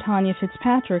Ian and Tanya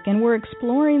Fitzpatrick, and we're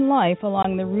exploring life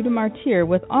along the Rue des Martyrs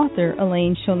with author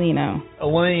Elaine Chelino.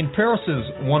 Elaine, Paris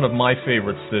is one of my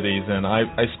favorite cities, and I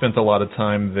spent a lot of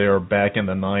time there back in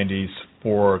the 90s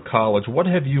for college. What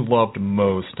have you loved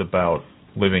most about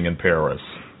living in Paris?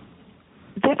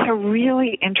 That's a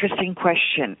really interesting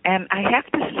question, and I have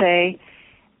to say,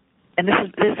 and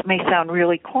this may sound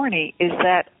really corny, is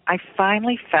that I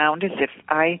finally found as if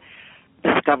I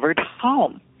discovered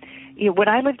home. When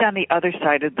I lived on the other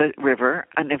side of the river,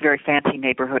 in a very fancy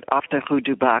neighborhood off the Rue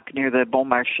du Bac, near the Bon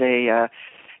Marché,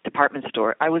 the department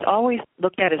store, I was always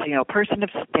looked at as, a person of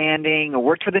standing, or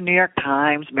worked for the New York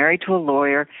Times, married to a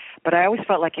lawyer, but I always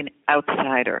felt like an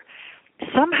outsider.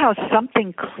 Somehow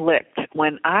something clicked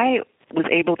when I was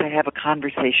able to have a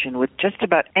conversation with just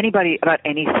about anybody about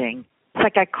anything. It's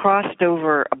like I crossed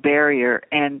over a barrier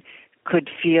and could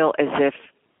feel as if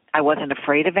I wasn't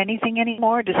afraid of anything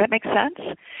anymore. Does that make sense?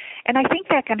 And I think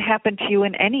that can happen to you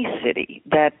in any city,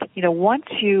 that, once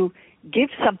you give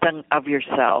something of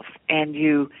yourself and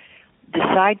you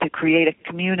decide to create a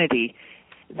community,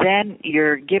 then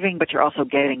you're giving, but you're also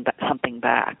getting something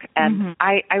back. And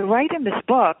I write in this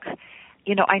book,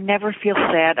 I never feel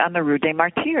sad on the Rue des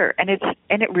Martyrs, and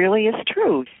it really is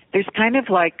true. There's kind of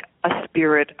like a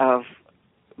spirit of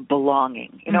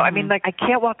belonging. I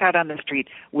can't walk out on the street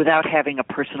without having a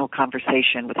personal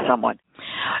conversation with someone.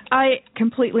 I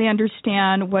completely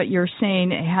understand what you're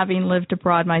saying. Having lived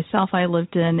abroad myself, I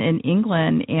lived in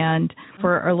England and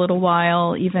for a little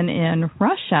while even in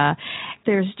Russia.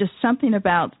 There's just something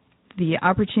about the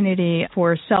opportunity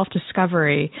for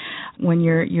self-discovery when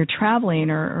you're traveling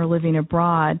or living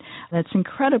abroad that's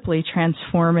incredibly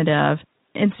transformative.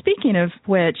 And speaking of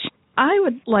which, I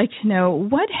would like to know,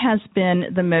 what has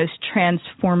been the most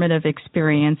transformative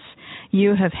experience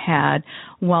you have had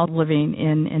while living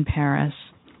in Paris?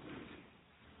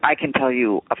 I can tell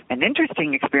you an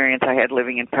interesting experience I had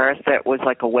living in Paris that was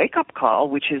like a wake-up call,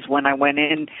 which is when I went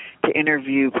in to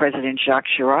interview President Jacques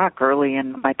Chirac early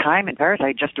in my time in Paris.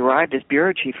 I just arrived as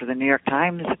bureau chief for the New York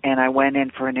Times, and I went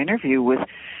in for an interview with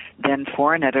then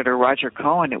foreign editor Roger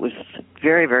Cohen. It was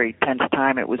very, very tense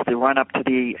time. It was the run-up to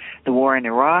the war in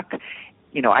Iraq.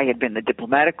 I had been the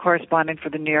diplomatic correspondent for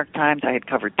the New York Times. I had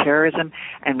covered terrorism,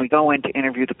 and we go in to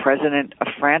interview the president of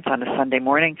France on a Sunday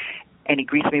morning, and he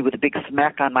greets me with a big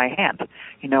smack on my hand.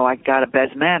 I got a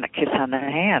baise-main, a kiss on the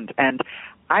hand, and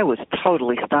I was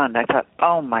totally stunned. I thought,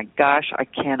 oh my gosh, I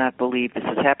cannot believe this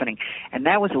is happening. And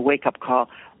that was a wake-up call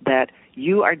that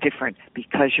you are different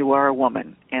because you are a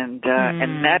woman. And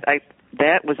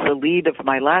that was the lead of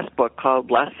my last book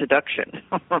called La Seduction,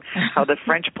 How the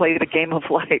French Play the Game of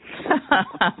Life.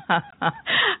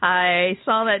 I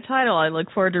saw that title. I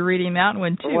look forward to reading that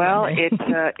one, too. Well, it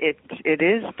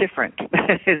is different.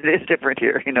 It is different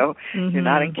here, You're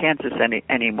not in Kansas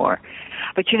anymore.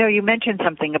 But, you mentioned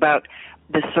something about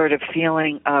this sort of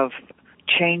feeling of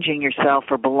changing yourself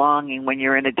or belonging when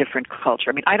you're in a different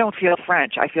culture. I don't feel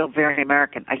French. I feel very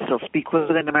American. I still speak with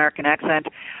an American accent.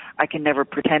 I can never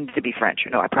pretend to be French.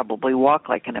 I probably walk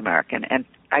like an American, and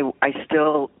I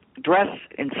still dress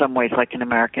in some ways like an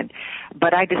American.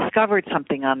 But I discovered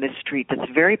something on this street that's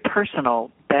very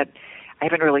personal that I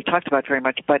haven't really talked about very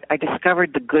much, but I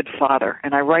discovered the good father,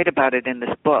 and I write about it in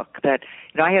this book, that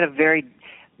I had a very,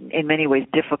 in many ways,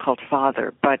 difficult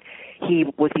father, but he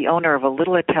was the owner of a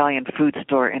little Italian food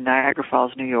store in Niagara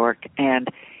Falls, New York, and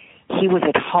he was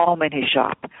at home in his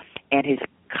shop, and his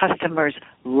customers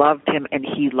loved him and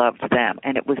he loved them,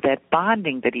 and it was that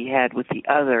bonding that he had with the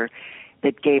other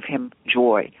that gave him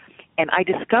joy. And I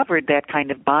discovered that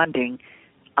kind of bonding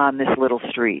on this little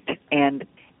street. And,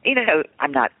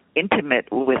 I'm not intimate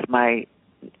with my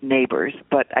neighbors,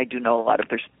 but I do know a lot of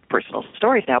their personal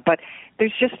stories now. But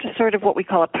there's just a sort of what we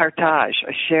call a partage,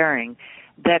 a sharing,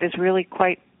 that is really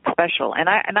quite special. And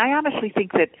I honestly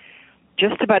think that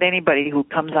just about anybody who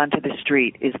comes onto the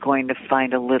street is going to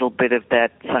find a little bit of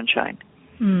that sunshine.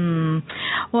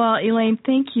 Well, Elaine,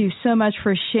 thank you so much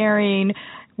for sharing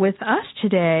with us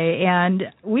today, and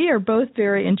we are both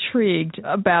very intrigued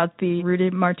about the Rue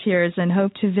des Martyrs and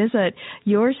hope to visit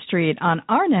your street on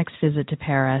our next visit to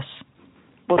Paris.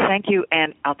 Well, thank you,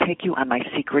 and I'll take you on my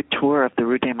secret tour of the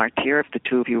Rue des Martyrs if the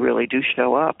two of you really do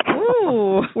show up.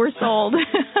 Ooh, we're sold.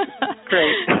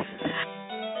 Great.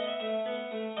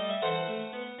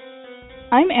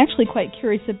 I'm actually quite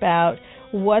curious about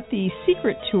what the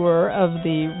secret tour of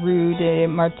the Rue des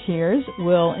Martyrs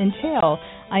will entail.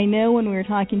 I know when we were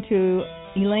talking to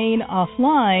Elaine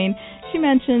offline, she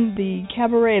mentioned the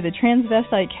cabaret, the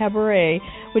transvestite cabaret,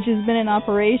 which has been in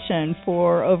operation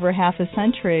for over half a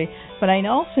century. But I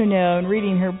also know, in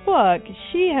reading her book,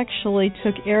 she actually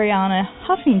took Arianna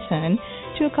Huffington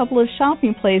to a couple of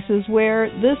shopping places where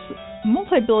this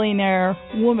multi-billionaire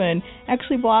woman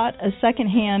actually bought a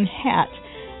second-hand hat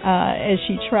as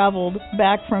she traveled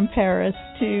back from Paris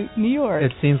to New York.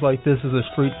 It seems like this is a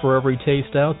street for every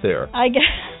taste out there. I guess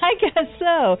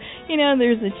so.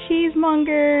 There's the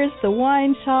cheesemongers, the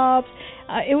wine shops.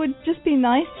 It would just be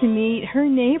nice to meet her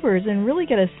neighbors and really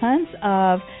get a sense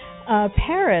of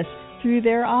Paris through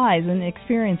their eyes and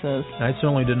experiences. I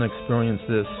certainly didn't experience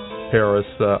this Paris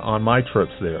on my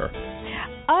trips there.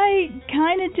 I I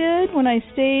kind of did when I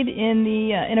stayed in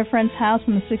a friend's house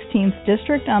in the 16th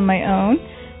district on my own.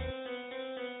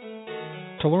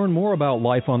 To learn more about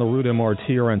life on the Rue de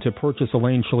Martyrs and to purchase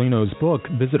Elaine Sciolino's book,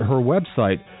 visit her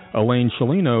website,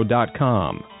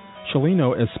 ElaineSciolino.com.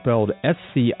 Sciolino is spelled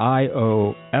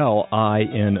Sciolino.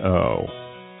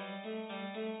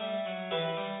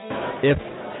 If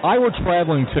I were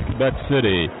traveling to Quebec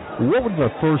City, what would the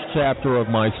first chapter of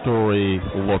my story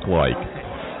look like?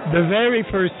 The very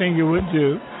first thing you would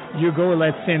do, you go,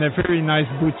 let's say, in a very nice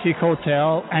boutique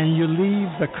hotel, and you leave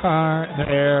the car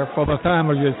there for the time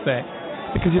of your stay,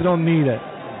 because you don't need it,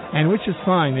 and which is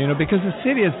fine, because the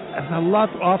city has a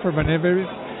lot to offer, but it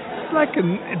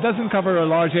doesn't cover a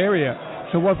large area.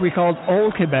 So what we call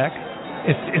Old Quebec,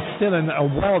 it's still a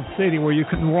walled city where you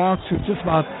can walk to just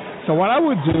about. So what I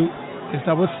would do is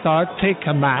I would take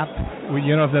a map with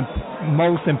the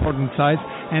most important sites,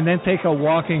 and then take a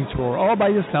walking tour all by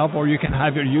yourself, or you can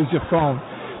use your phone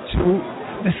to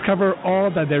discover all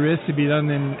that there is to be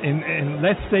done in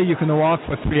let's say you can walk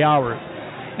for 3 hours,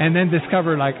 and then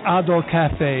discover like outdoor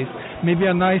cafes, maybe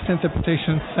a nice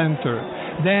interpretation center.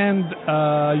 Then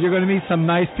you're going to meet some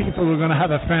nice people who are going to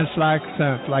have a French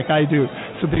accent like I do,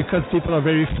 so because people are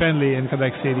very friendly in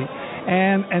Quebec City.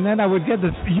 And then I would get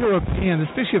this European,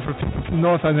 especially for people from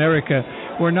North America,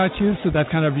 we're not used to that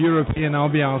kind of European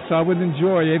ambiance, so I would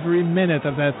enjoy every minute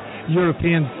of that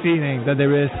European feeling that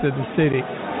there is to the city.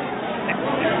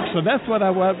 So that's what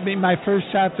my first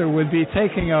chapter would be,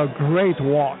 taking a great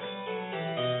walk.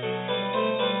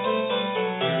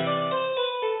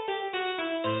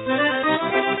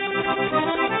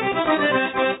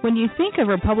 When you think of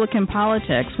Republican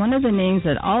politics, one of the names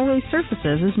that always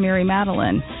surfaces is Mary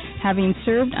Matalin. Having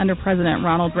served under President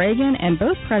Ronald Reagan and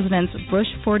both Presidents Bush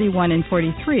 41 and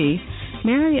 43,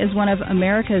 Mary is one of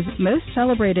America's most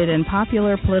celebrated and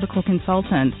popular political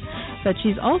consultants, but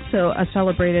she's also a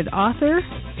celebrated author,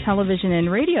 television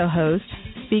and radio host,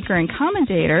 speaker and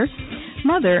commentator,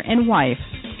 mother and wife.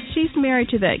 She's married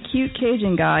to that cute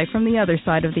Cajun guy from the other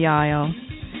side of the aisle.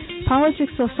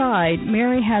 Politics aside,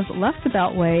 Mary has left the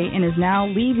Beltway and is now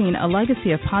leaving a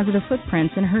legacy of positive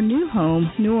footprints in her new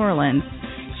home, New Orleans.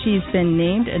 She's been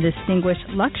named a distinguished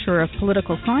lecturer of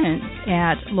political science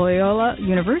at Loyola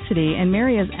University, and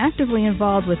Mary is actively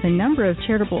involved with a number of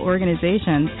charitable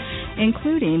organizations,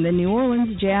 including the New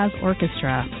Orleans Jazz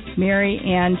Orchestra. Mary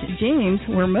and James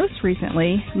were most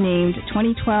recently named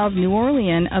 2012 New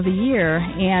Orleans of the Year,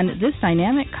 and this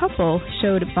dynamic couple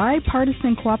showed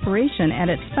bipartisan cooperation at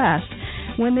its best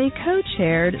when they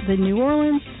co-chaired the New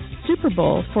Orleans Super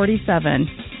Bowl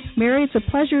 47. Mary, it's a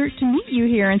pleasure to meet you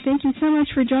here, and thank you so much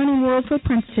for joining World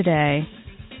Footprints today.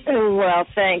 Well,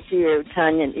 thank you,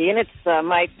 Tanya and Ian. It's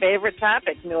my favorite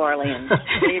topic, New Orleans.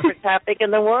 Favorite topic in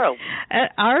the world.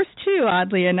 Ours, too,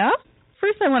 oddly enough.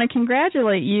 First, I want to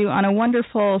congratulate you on a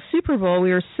wonderful Super Bowl.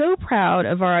 We are so proud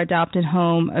of our adopted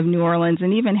home of New Orleans,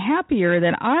 and even happier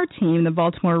that our team, the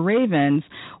Baltimore Ravens,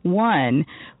 won.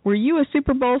 Were you a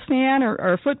Super Bowl fan or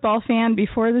a football fan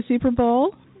before the Super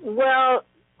Bowl? Well,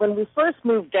 when we first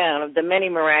moved down, of the many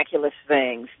miraculous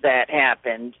things that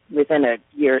happened within a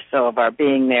year or so of our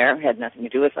being there, had nothing to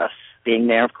do with us being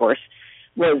there, of course,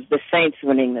 was the Saints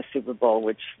winning the Super Bowl,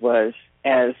 which was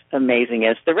as amazing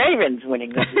as the Ravens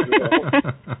winning the Super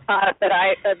Bowl. But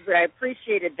I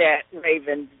appreciated that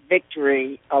Ravens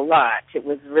victory a lot. It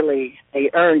was really,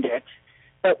 they earned it.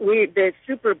 But the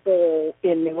Super Bowl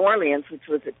in New Orleans, which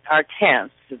was our 10th,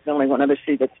 there's only one other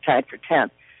city that's tied for 10th.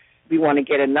 We want to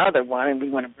get another one, and we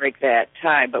want to break that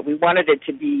tie. But we wanted it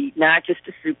to be not just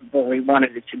a Super Bowl. We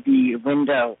wanted it to be a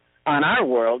window on our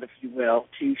world, if you will,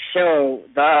 to show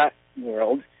the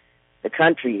world, the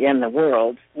country and the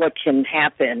world, what can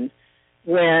happen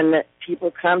when people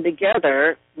come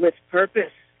together with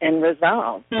purpose and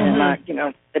resolve. Mm-hmm.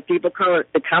 And, the people call it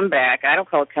the comeback. I don't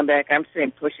call it comeback. I'm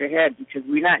saying push ahead, because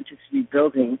we're not just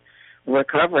rebuilding,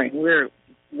 recovering. We're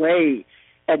way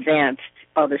advanced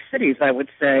other cities, I would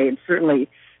say, and certainly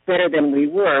better than we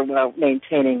were, while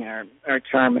maintaining our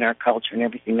charm and our culture and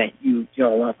everything that you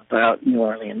all love about New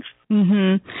Orleans.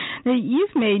 Mm-hmm. Now,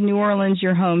 you've made New Orleans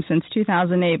your home since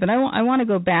 2008, but I want to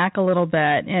go back a little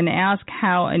bit and ask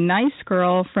how a nice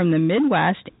girl from the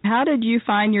Midwest, how did you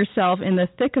find yourself in the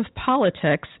thick of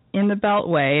politics in the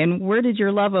Beltway, and where did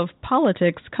your love of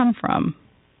politics come from?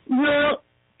 Well,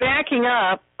 backing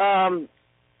up,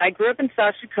 I grew up in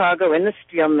South Chicago in the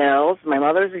steel mills. My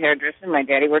mother was a hairdresser. My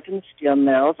daddy worked in the steel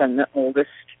mills. I'm the oldest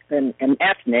and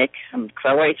ethnic. I'm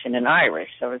Croatian and Irish.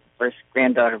 So I was the first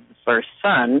granddaughter of the first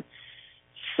son.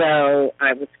 So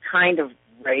I was kind of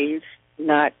raised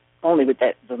not only with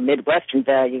the Midwestern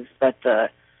values, but the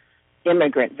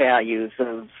immigrant values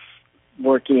of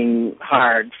working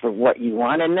hard for what you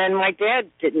want. And then my dad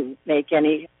didn't make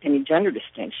any gender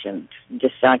distinction.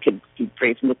 Just I could be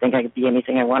praised to think I could be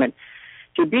anything I wanted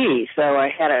to be. So I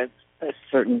had a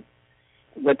certain,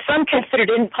 what some considered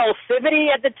impulsivity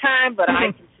at the time, but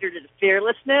I considered it a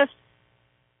fearlessness.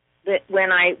 That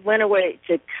when I went away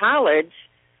to college,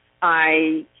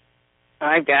 I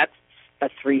got a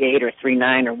 3.8 or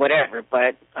 3.9 or whatever,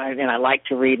 but I like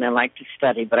to read and I like to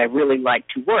study, but I really like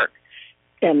to work.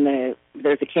 And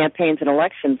there's a campaigns and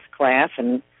elections class,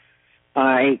 and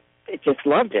I just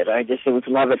loved it. It was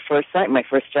love at first sight. My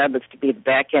first job was to be the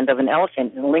back end of an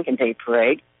elephant in the Lincoln Day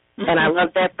Parade, and I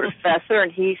loved that professor,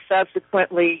 and he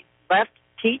subsequently left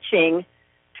teaching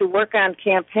to work on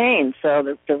campaigns,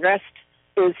 so the rest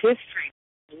is history.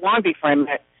 Long before I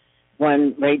met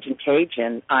one Raging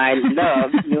Cajun, I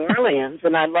loved New Orleans,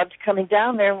 and I loved coming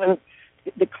down there when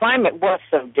the climate was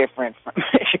so different from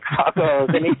Chicago's,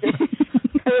 and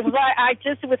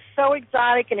it was so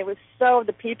exotic, and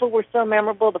the people were so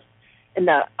memorable, and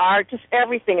the art, just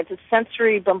everything. It's a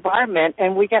sensory bombardment,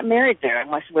 and we got married there. And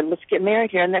I said, well, let's get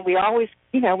married here. And then we always,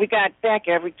 we got back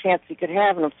every chance we could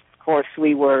have, and of course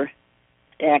we were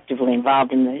actively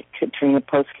involved in the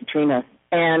post-Katrina,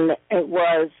 and it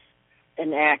was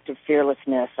an act of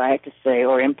fearlessness, I have to say,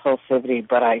 or impulsivity,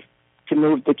 but to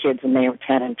move the kids when they were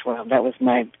 10 and 12, I was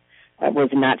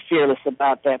not fearless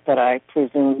about that, but I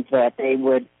presumed that they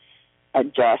would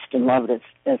adjust and love it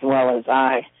as well as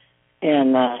I,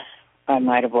 and I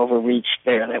might have overreached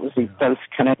there. That was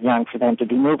kind of young for them to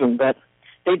be moving, but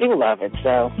they do love it,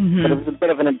 so but it was a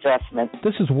bit of an adjustment.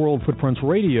 This is World Footprints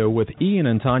Radio with Ian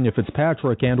and Tanya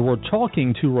Fitzpatrick, and we're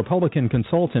talking to Republican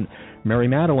consultant Mary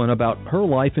Matalin about her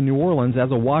life in New Orleans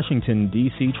as a Washington,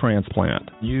 D.C. transplant.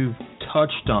 You've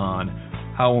touched on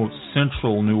how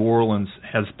central New Orleans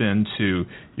has been to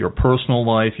your personal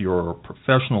life, your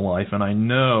professional life, and I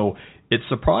know it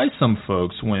surprised some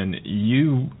folks when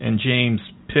you and James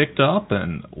picked up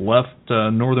and left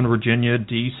Northern Virginia,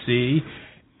 D.C.,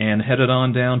 and headed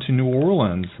on down to New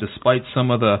Orleans, despite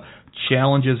some of the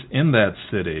challenges in that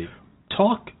city.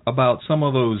 Talk about some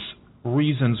of those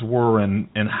reasons were and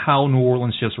how New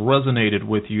Orleans just resonated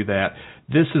with you that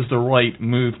this is the right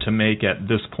move to make at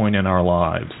this point in our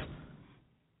lives.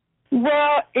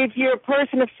 Well, if you're a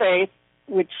person of faith,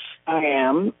 which I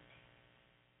am,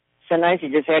 sometimes you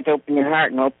just have to open your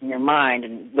heart and open your mind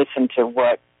and listen to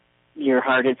what your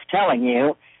heart is telling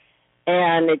you.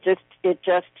 And it just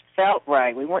felt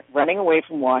right. We weren't running away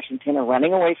from Washington or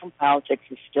running away from politics.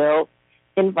 We're still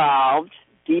involved,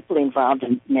 deeply involved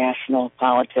in national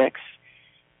politics.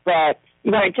 But,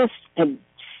 I just had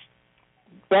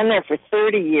been there for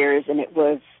 30 years, and it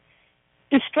was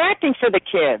distracting for the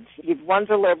kids. One's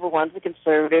a liberal, one's a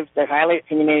conservative. They're highly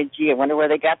opinionated. Gee, I wonder where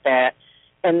they got that.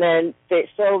 And then, the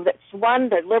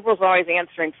liberals always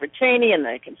answering for Cheney, and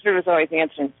the conservatives always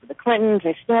answering for the Clintons.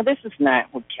 I said, no, this is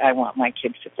not what I want my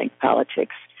kids to think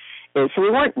politics is. So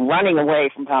we weren't running away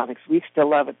from politics. We still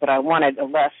love it, but I wanted a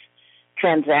less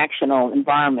transactional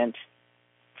environment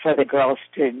for the girls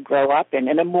to grow up in,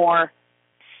 and a more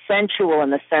sensual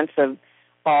in the sense of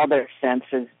all their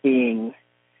senses being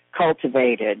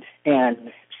cultivated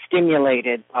and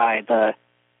stimulated by the,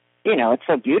 it's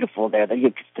so beautiful there.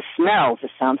 The smells, the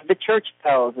sounds of the church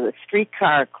bells, the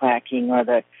streetcar clacking, or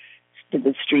the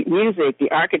street music.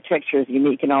 The architecture is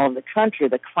unique in all of the country.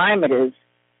 The climate is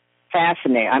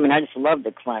fascinating. I just love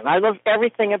the climate. I love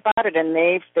everything about it, and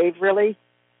they've really,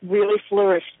 really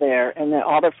flourished there, and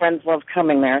all their friends love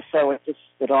coming there. So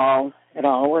it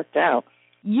all worked out.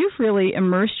 You've really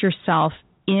immersed yourself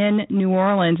in New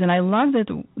Orleans, and I love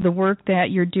that the work that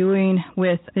you're doing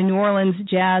with the New Orleans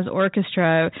Jazz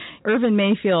Orchestra. Irvin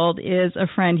Mayfield is a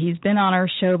friend. He's been on our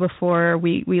show before.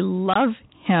 We love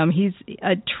him. He's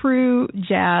a true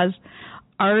jazz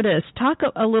artist. Talk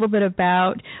a little bit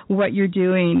about what you're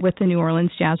doing with the New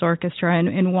Orleans Jazz Orchestra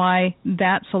and why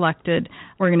that selected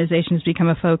organization has become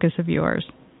a focus of yours.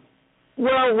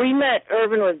 Well, we met,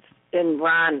 Irvin and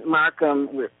Ron Markham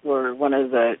were one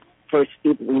of the first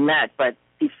people we met, but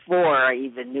before I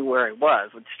even knew where I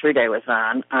was, what street I was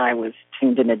on, I was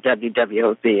tuned into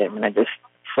WWOB. I just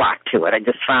flocked to it. I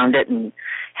just found it and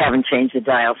haven't changed the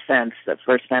dial since the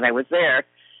first night I was there.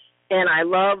 And I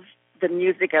love the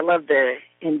music. I love the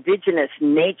indigenous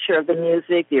nature of the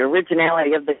music, the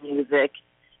originality of the music.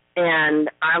 And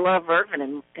I love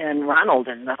Irvin and Ronald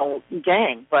and the whole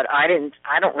gang. But I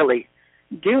don't really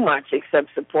do much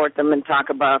except support them and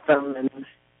talk about them and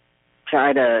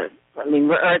try to,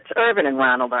 it's Irvin and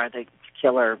Ronald are the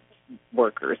killer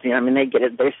workers. They get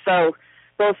it. They're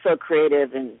both so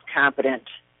creative and competent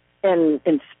and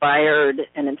inspired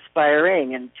and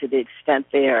inspiring, and to the extent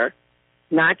they are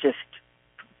not just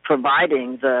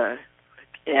providing the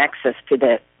access to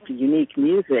that unique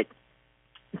music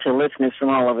to listeners from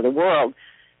all over the world,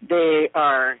 they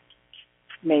are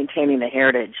maintaining the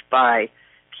heritage by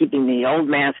keeping the old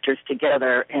masters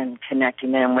together and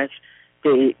connecting them with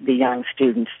the young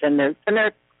students. And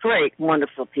they're great,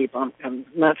 wonderful people. I'm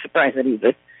not surprised that he's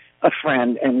a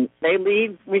friend. And they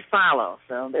lead, we follow.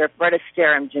 So they're Fred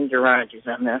Astaire and Ginger Rogers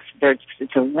on this.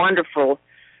 It's a wonderful,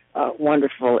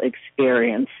 wonderful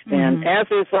experience. Mm-hmm. And as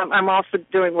is, I'm also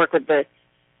doing work with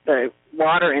the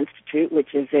Water Institute,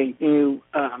 which is a new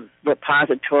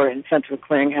repository and central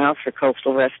clearinghouse for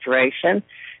coastal restoration,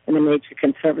 and the Nature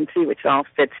Conservancy, which all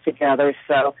fits together.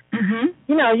 So,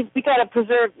 you know, we got to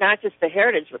preserve not just the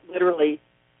heritage, but literally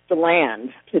the land.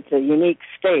 It's a unique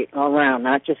state all around,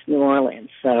 not just New Orleans.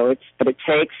 So it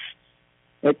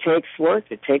takes work.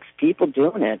 It takes people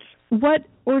doing it. What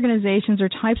organizations or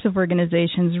types of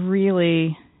organizations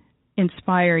really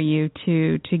inspire you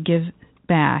to give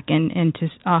back and to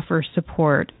offer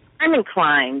support? I'm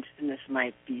inclined, and this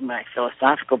might be my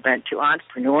philosophical bent, to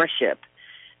entrepreneurship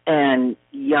and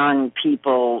young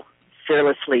people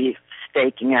fearlessly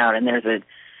staking out. And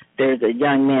there's a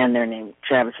young man there named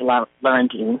Travis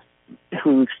Laurentine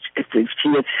who he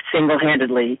is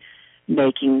single-handedly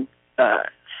making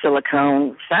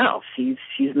silicone valves. He's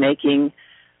making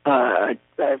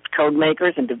code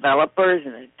makers and developers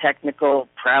and a technical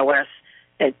prowess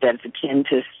that's akin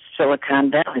to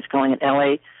Silicon Valley. He's calling it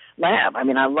LA Lab. I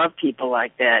mean, I love people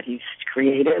like that. He's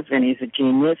creative and he's a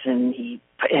genius, and he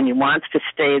wants to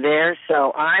stay there.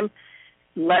 So I'm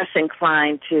less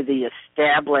inclined to the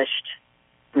established,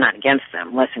 not against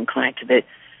them, less inclined to the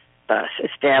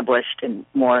established and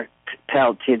more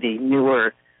compelled to the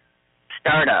newer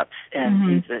startups. And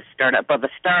he's a startup of a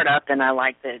startup, and I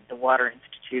like the Water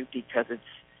Institute because it's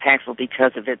impactful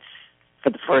because of its, for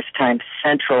the first time,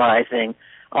 centralizing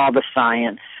all the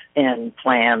science and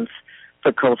plans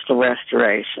for coastal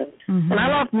restoration. And I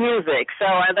love music, so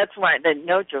that's why the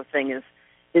Nojo thing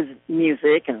is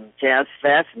music and Jazz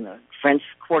Fest and the French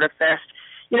Quarter Fest.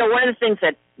 You know, one of the things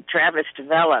that Travis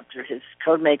developed, or his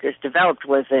code makers developed,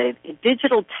 was a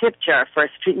digital tip jar for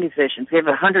street musicians. We have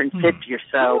 150 or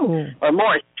so or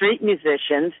more street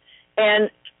musicians, and,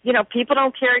 you know, people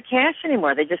don't carry cash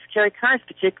anymore. They just carry cards,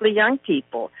 particularly young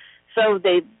people. So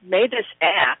they made this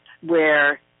app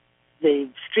where the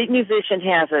street musician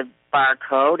has a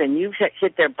barcode, and you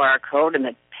hit their barcode, and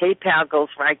the PayPal goes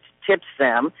right to tips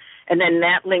them, and then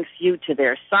that links you to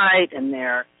their site and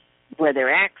where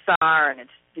their acts are, and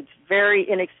it's very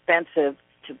inexpensive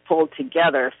to pull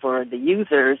together for the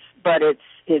users, but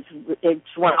it's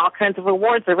won all kinds of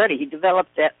awards already. He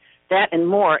developed that and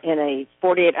more in a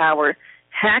 48-hour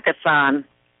hackathon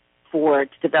to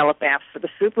develop apps for the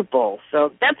Super Bowl.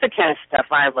 So that's the kind of stuff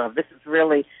I love. This is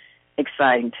really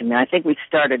exciting to me. I think he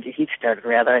started,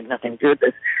 I had nothing to do with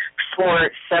this,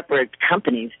 4 separate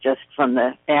companies just from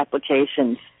the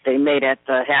applications they made at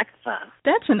the hackathon.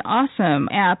 That's an awesome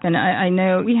app, and I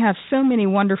know we have so many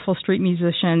wonderful street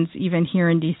musicians even here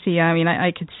in D.C. I mean,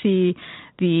 I could see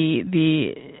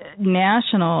the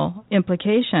national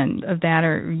implication of that,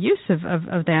 or use of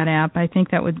that app. I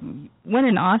think that what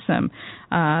an awesome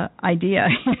idea.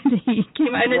 He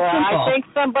came out. I think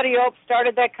somebody else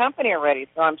started that company already,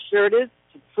 so I'm sure it is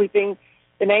sweeping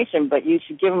the nation, but you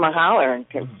should give him a holler and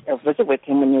visit with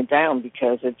him when you're down,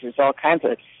 because there's all kinds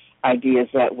of ideas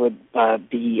that would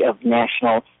be of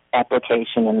national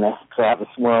application in the Travis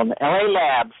world. LA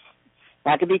Labs,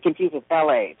 not to be confused with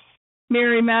LA.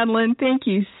 Mary Matalin, thank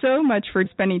you so much for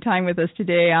spending time with us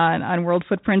today on World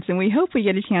Footprints, and we hope we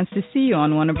get a chance to see you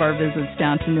on one of our visits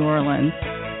down to New Orleans.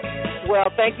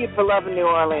 Well, thank you for loving New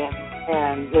Orleans,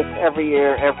 and just every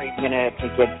year, every minute,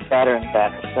 it gets better and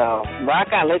better. So, rock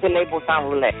on, laissez-les boutons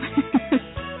rouler.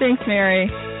 Thanks, Mary.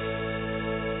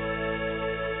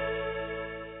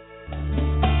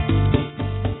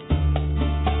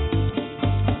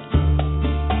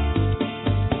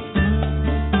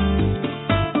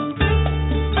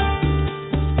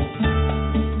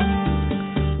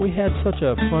 We had such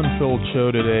a fun-filled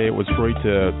show today. It was great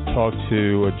to talk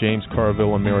to James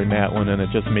Carville and Mary Matalin, and it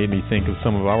just made me think of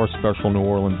some of our special New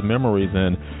Orleans memories.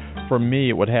 And for me,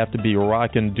 it would have to be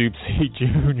Rockin' Doopsie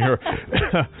Jr.,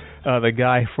 the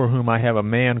guy for whom I have a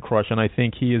man crush, and I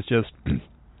think he is just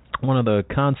one of the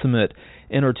consummate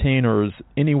entertainers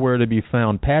anywhere to be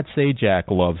found. Pat Sajak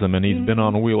loves him, and he's been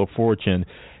on Wheel of Fortune.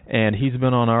 And he's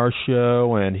been on our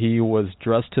show, and he was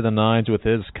dressed to the nines with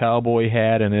his cowboy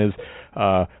hat and his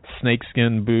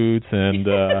snakeskin boots, and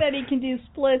that he can do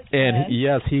splits. And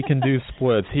yes, he can do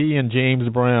splits. He and James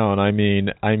Brown. I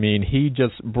mean, he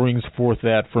just brings forth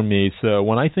that for me. So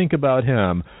when I think about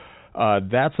him,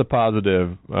 that's a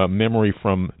positive memory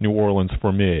from New Orleans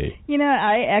for me. You know,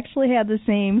 I actually had the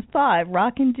same thought,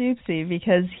 Rockin' Dupsy,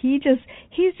 because he's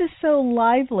just so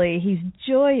lively. He's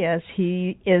joyous.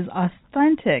 He is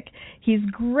authentic. He's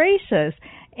gracious.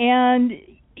 And,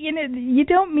 you know, you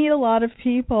don't meet a lot of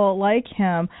people like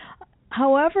him.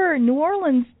 However, New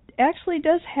Orleans actually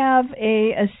does have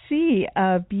a sea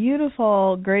of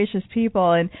beautiful, gracious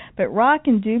people, but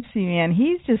Rockin' Dupsy, man,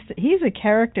 he's a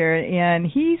character, and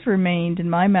he's remained in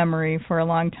my memory for a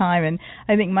long time. And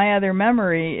I think my other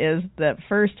memory is that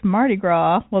first Mardi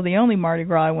Gras, well, the only Mardi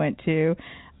Gras I went to.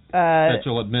 That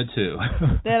you'll admit to.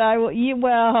 That I will.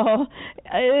 Well,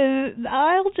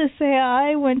 I'll just say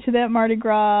I went to that Mardi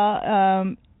Gras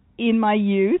in my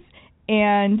youth,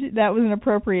 and that was an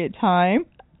appropriate time.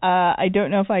 I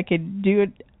don't know if I could do it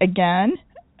again,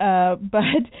 but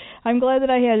I'm glad that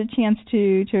I had a chance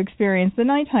to experience the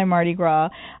nighttime Mardi Gras.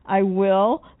 I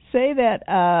will say that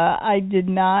I did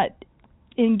not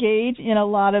engage in a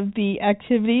lot of the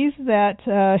activities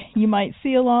that you might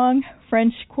see along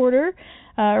French Quarter,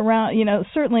 around, you know,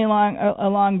 certainly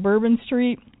along Bourbon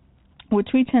Street, which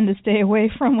we tend to stay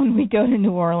away from when we go to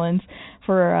New Orleans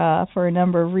for a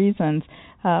number of reasons.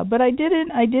 But I did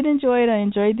enjoy it. I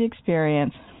enjoyed the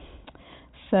experience.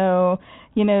 So,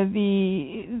 you know,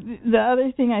 the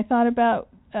other thing I thought about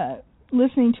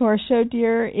listening to our show,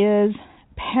 dear, is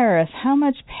Paris. How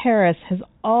much Paris has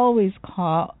always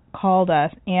called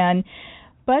us.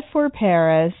 But for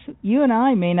Paris, you and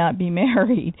I may not be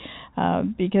married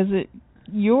because it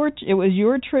was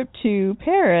your trip to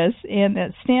Paris and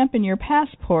that stamp in your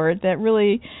passport that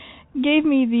really gave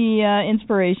me the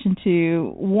inspiration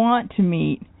to want to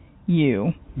meet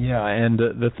you. Yeah, and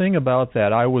the thing about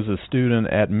that, I was a student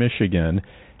at Michigan,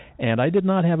 and I did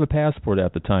not have a passport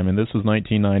at the time, and this was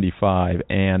 1995.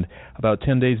 And about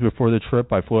 10 days before the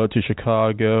trip, I flew out to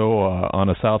Chicago on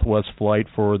a Southwest flight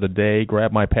for the day,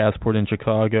 grabbed my passport in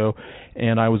Chicago,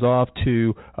 and I was off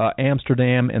to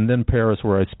Amsterdam and then Paris,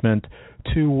 where I spent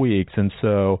 2 weeks. And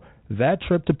so that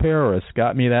trip to Paris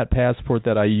got me that passport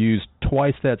that I used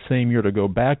twice that same year to go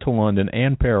back to London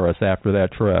and Paris after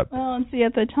that trip. Well, and see,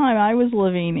 at the time I was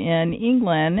living in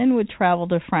England and would travel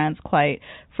to France quite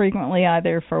frequently,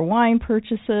 either for wine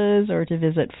purchases or to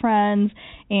visit friends.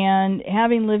 And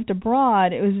having lived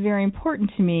abroad, it was very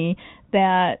important to me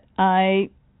that I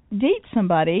date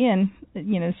somebody and,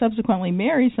 you know, subsequently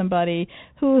marry somebody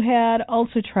who had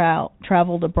also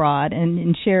traveled abroad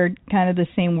and shared kind of the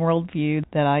same worldview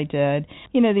that I did.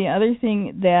 You know, the other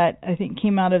thing that I think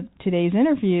came out of today's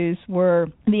interviews were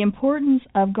the importance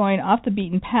of going off the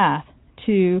beaten path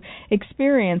to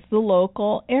experience the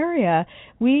local area.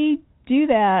 We do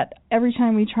that every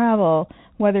time we travel,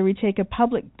 whether we take a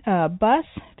public bus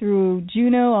through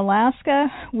Juneau, Alaska,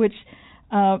 which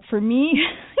for me,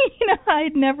 you know,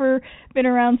 I'd never been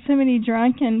around so many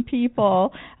drunken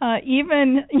people.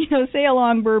 Even, you know, say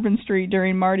along Bourbon Street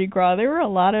during Mardi Gras, there were a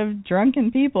lot of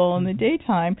drunken people in the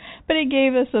daytime. But it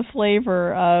gave us a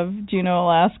flavor of Juneau,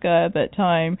 Alaska at that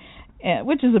time,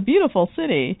 which is a beautiful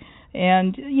city.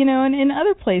 And, you know, and in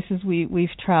other places we've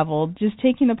traveled, just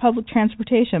taking the public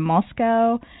transportation,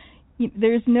 Moscow,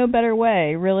 there's no better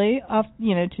way, really,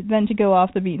 than to go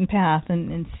off the beaten path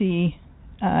and see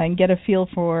and get a feel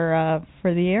for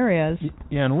the areas.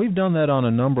 Yeah, and we've done that on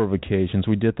a number of occasions.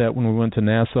 We did that when we went to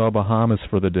Nassau, Bahamas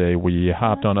for the day. We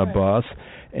hopped on a bus,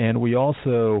 and we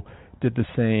also did the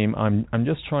same. I'm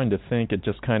just trying to think. It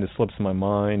just kind of slips my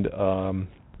mind.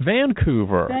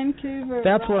 Vancouver.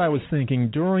 That's what I was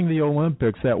thinking. During the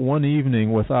Olympics, that one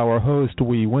evening with our host,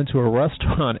 we went to a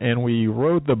restaurant and we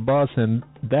rode the bus, and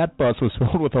that bus was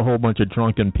filled with a whole bunch of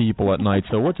drunken people at night.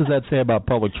 So what does that say about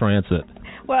public transit?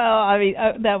 Well, I mean,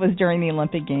 that was during the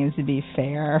Olympic Games, to be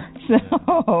fair.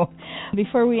 So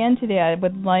before we end today, I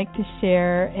would like to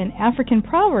share an African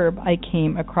proverb I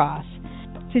came across.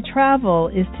 To travel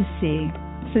is to see.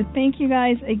 So thank you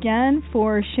guys again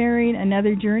for sharing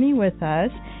another journey with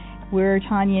us. We're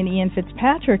Tanya and Ian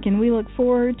Fitzpatrick, and we look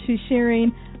forward to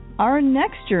sharing our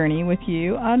next journey with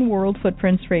you on World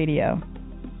Footprints Radio.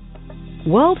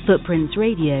 World Footprints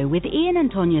Radio with Ian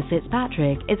and Tanya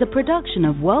Fitzpatrick is a production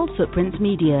of World Footprints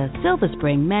Media, Silver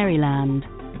Spring, Maryland.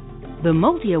 The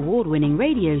multi-award-winning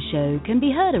radio show can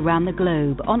be heard around the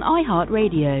globe on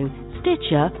iHeartRadio,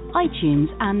 Stitcher, iTunes,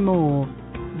 and more.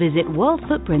 Visit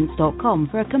worldfootprints.com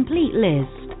for a complete list.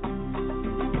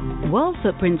 World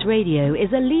Footprints Radio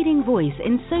is a leading voice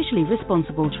in socially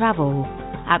responsible travel.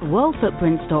 At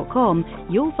worldfootprints.com,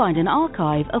 you'll find an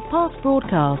archive of past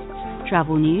broadcasts,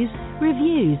 travel news,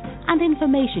 reviews, and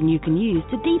information you can use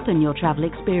to deepen your travel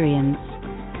experience.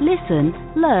 Listen,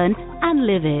 learn, and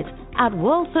live it at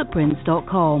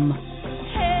worldfootprints.com.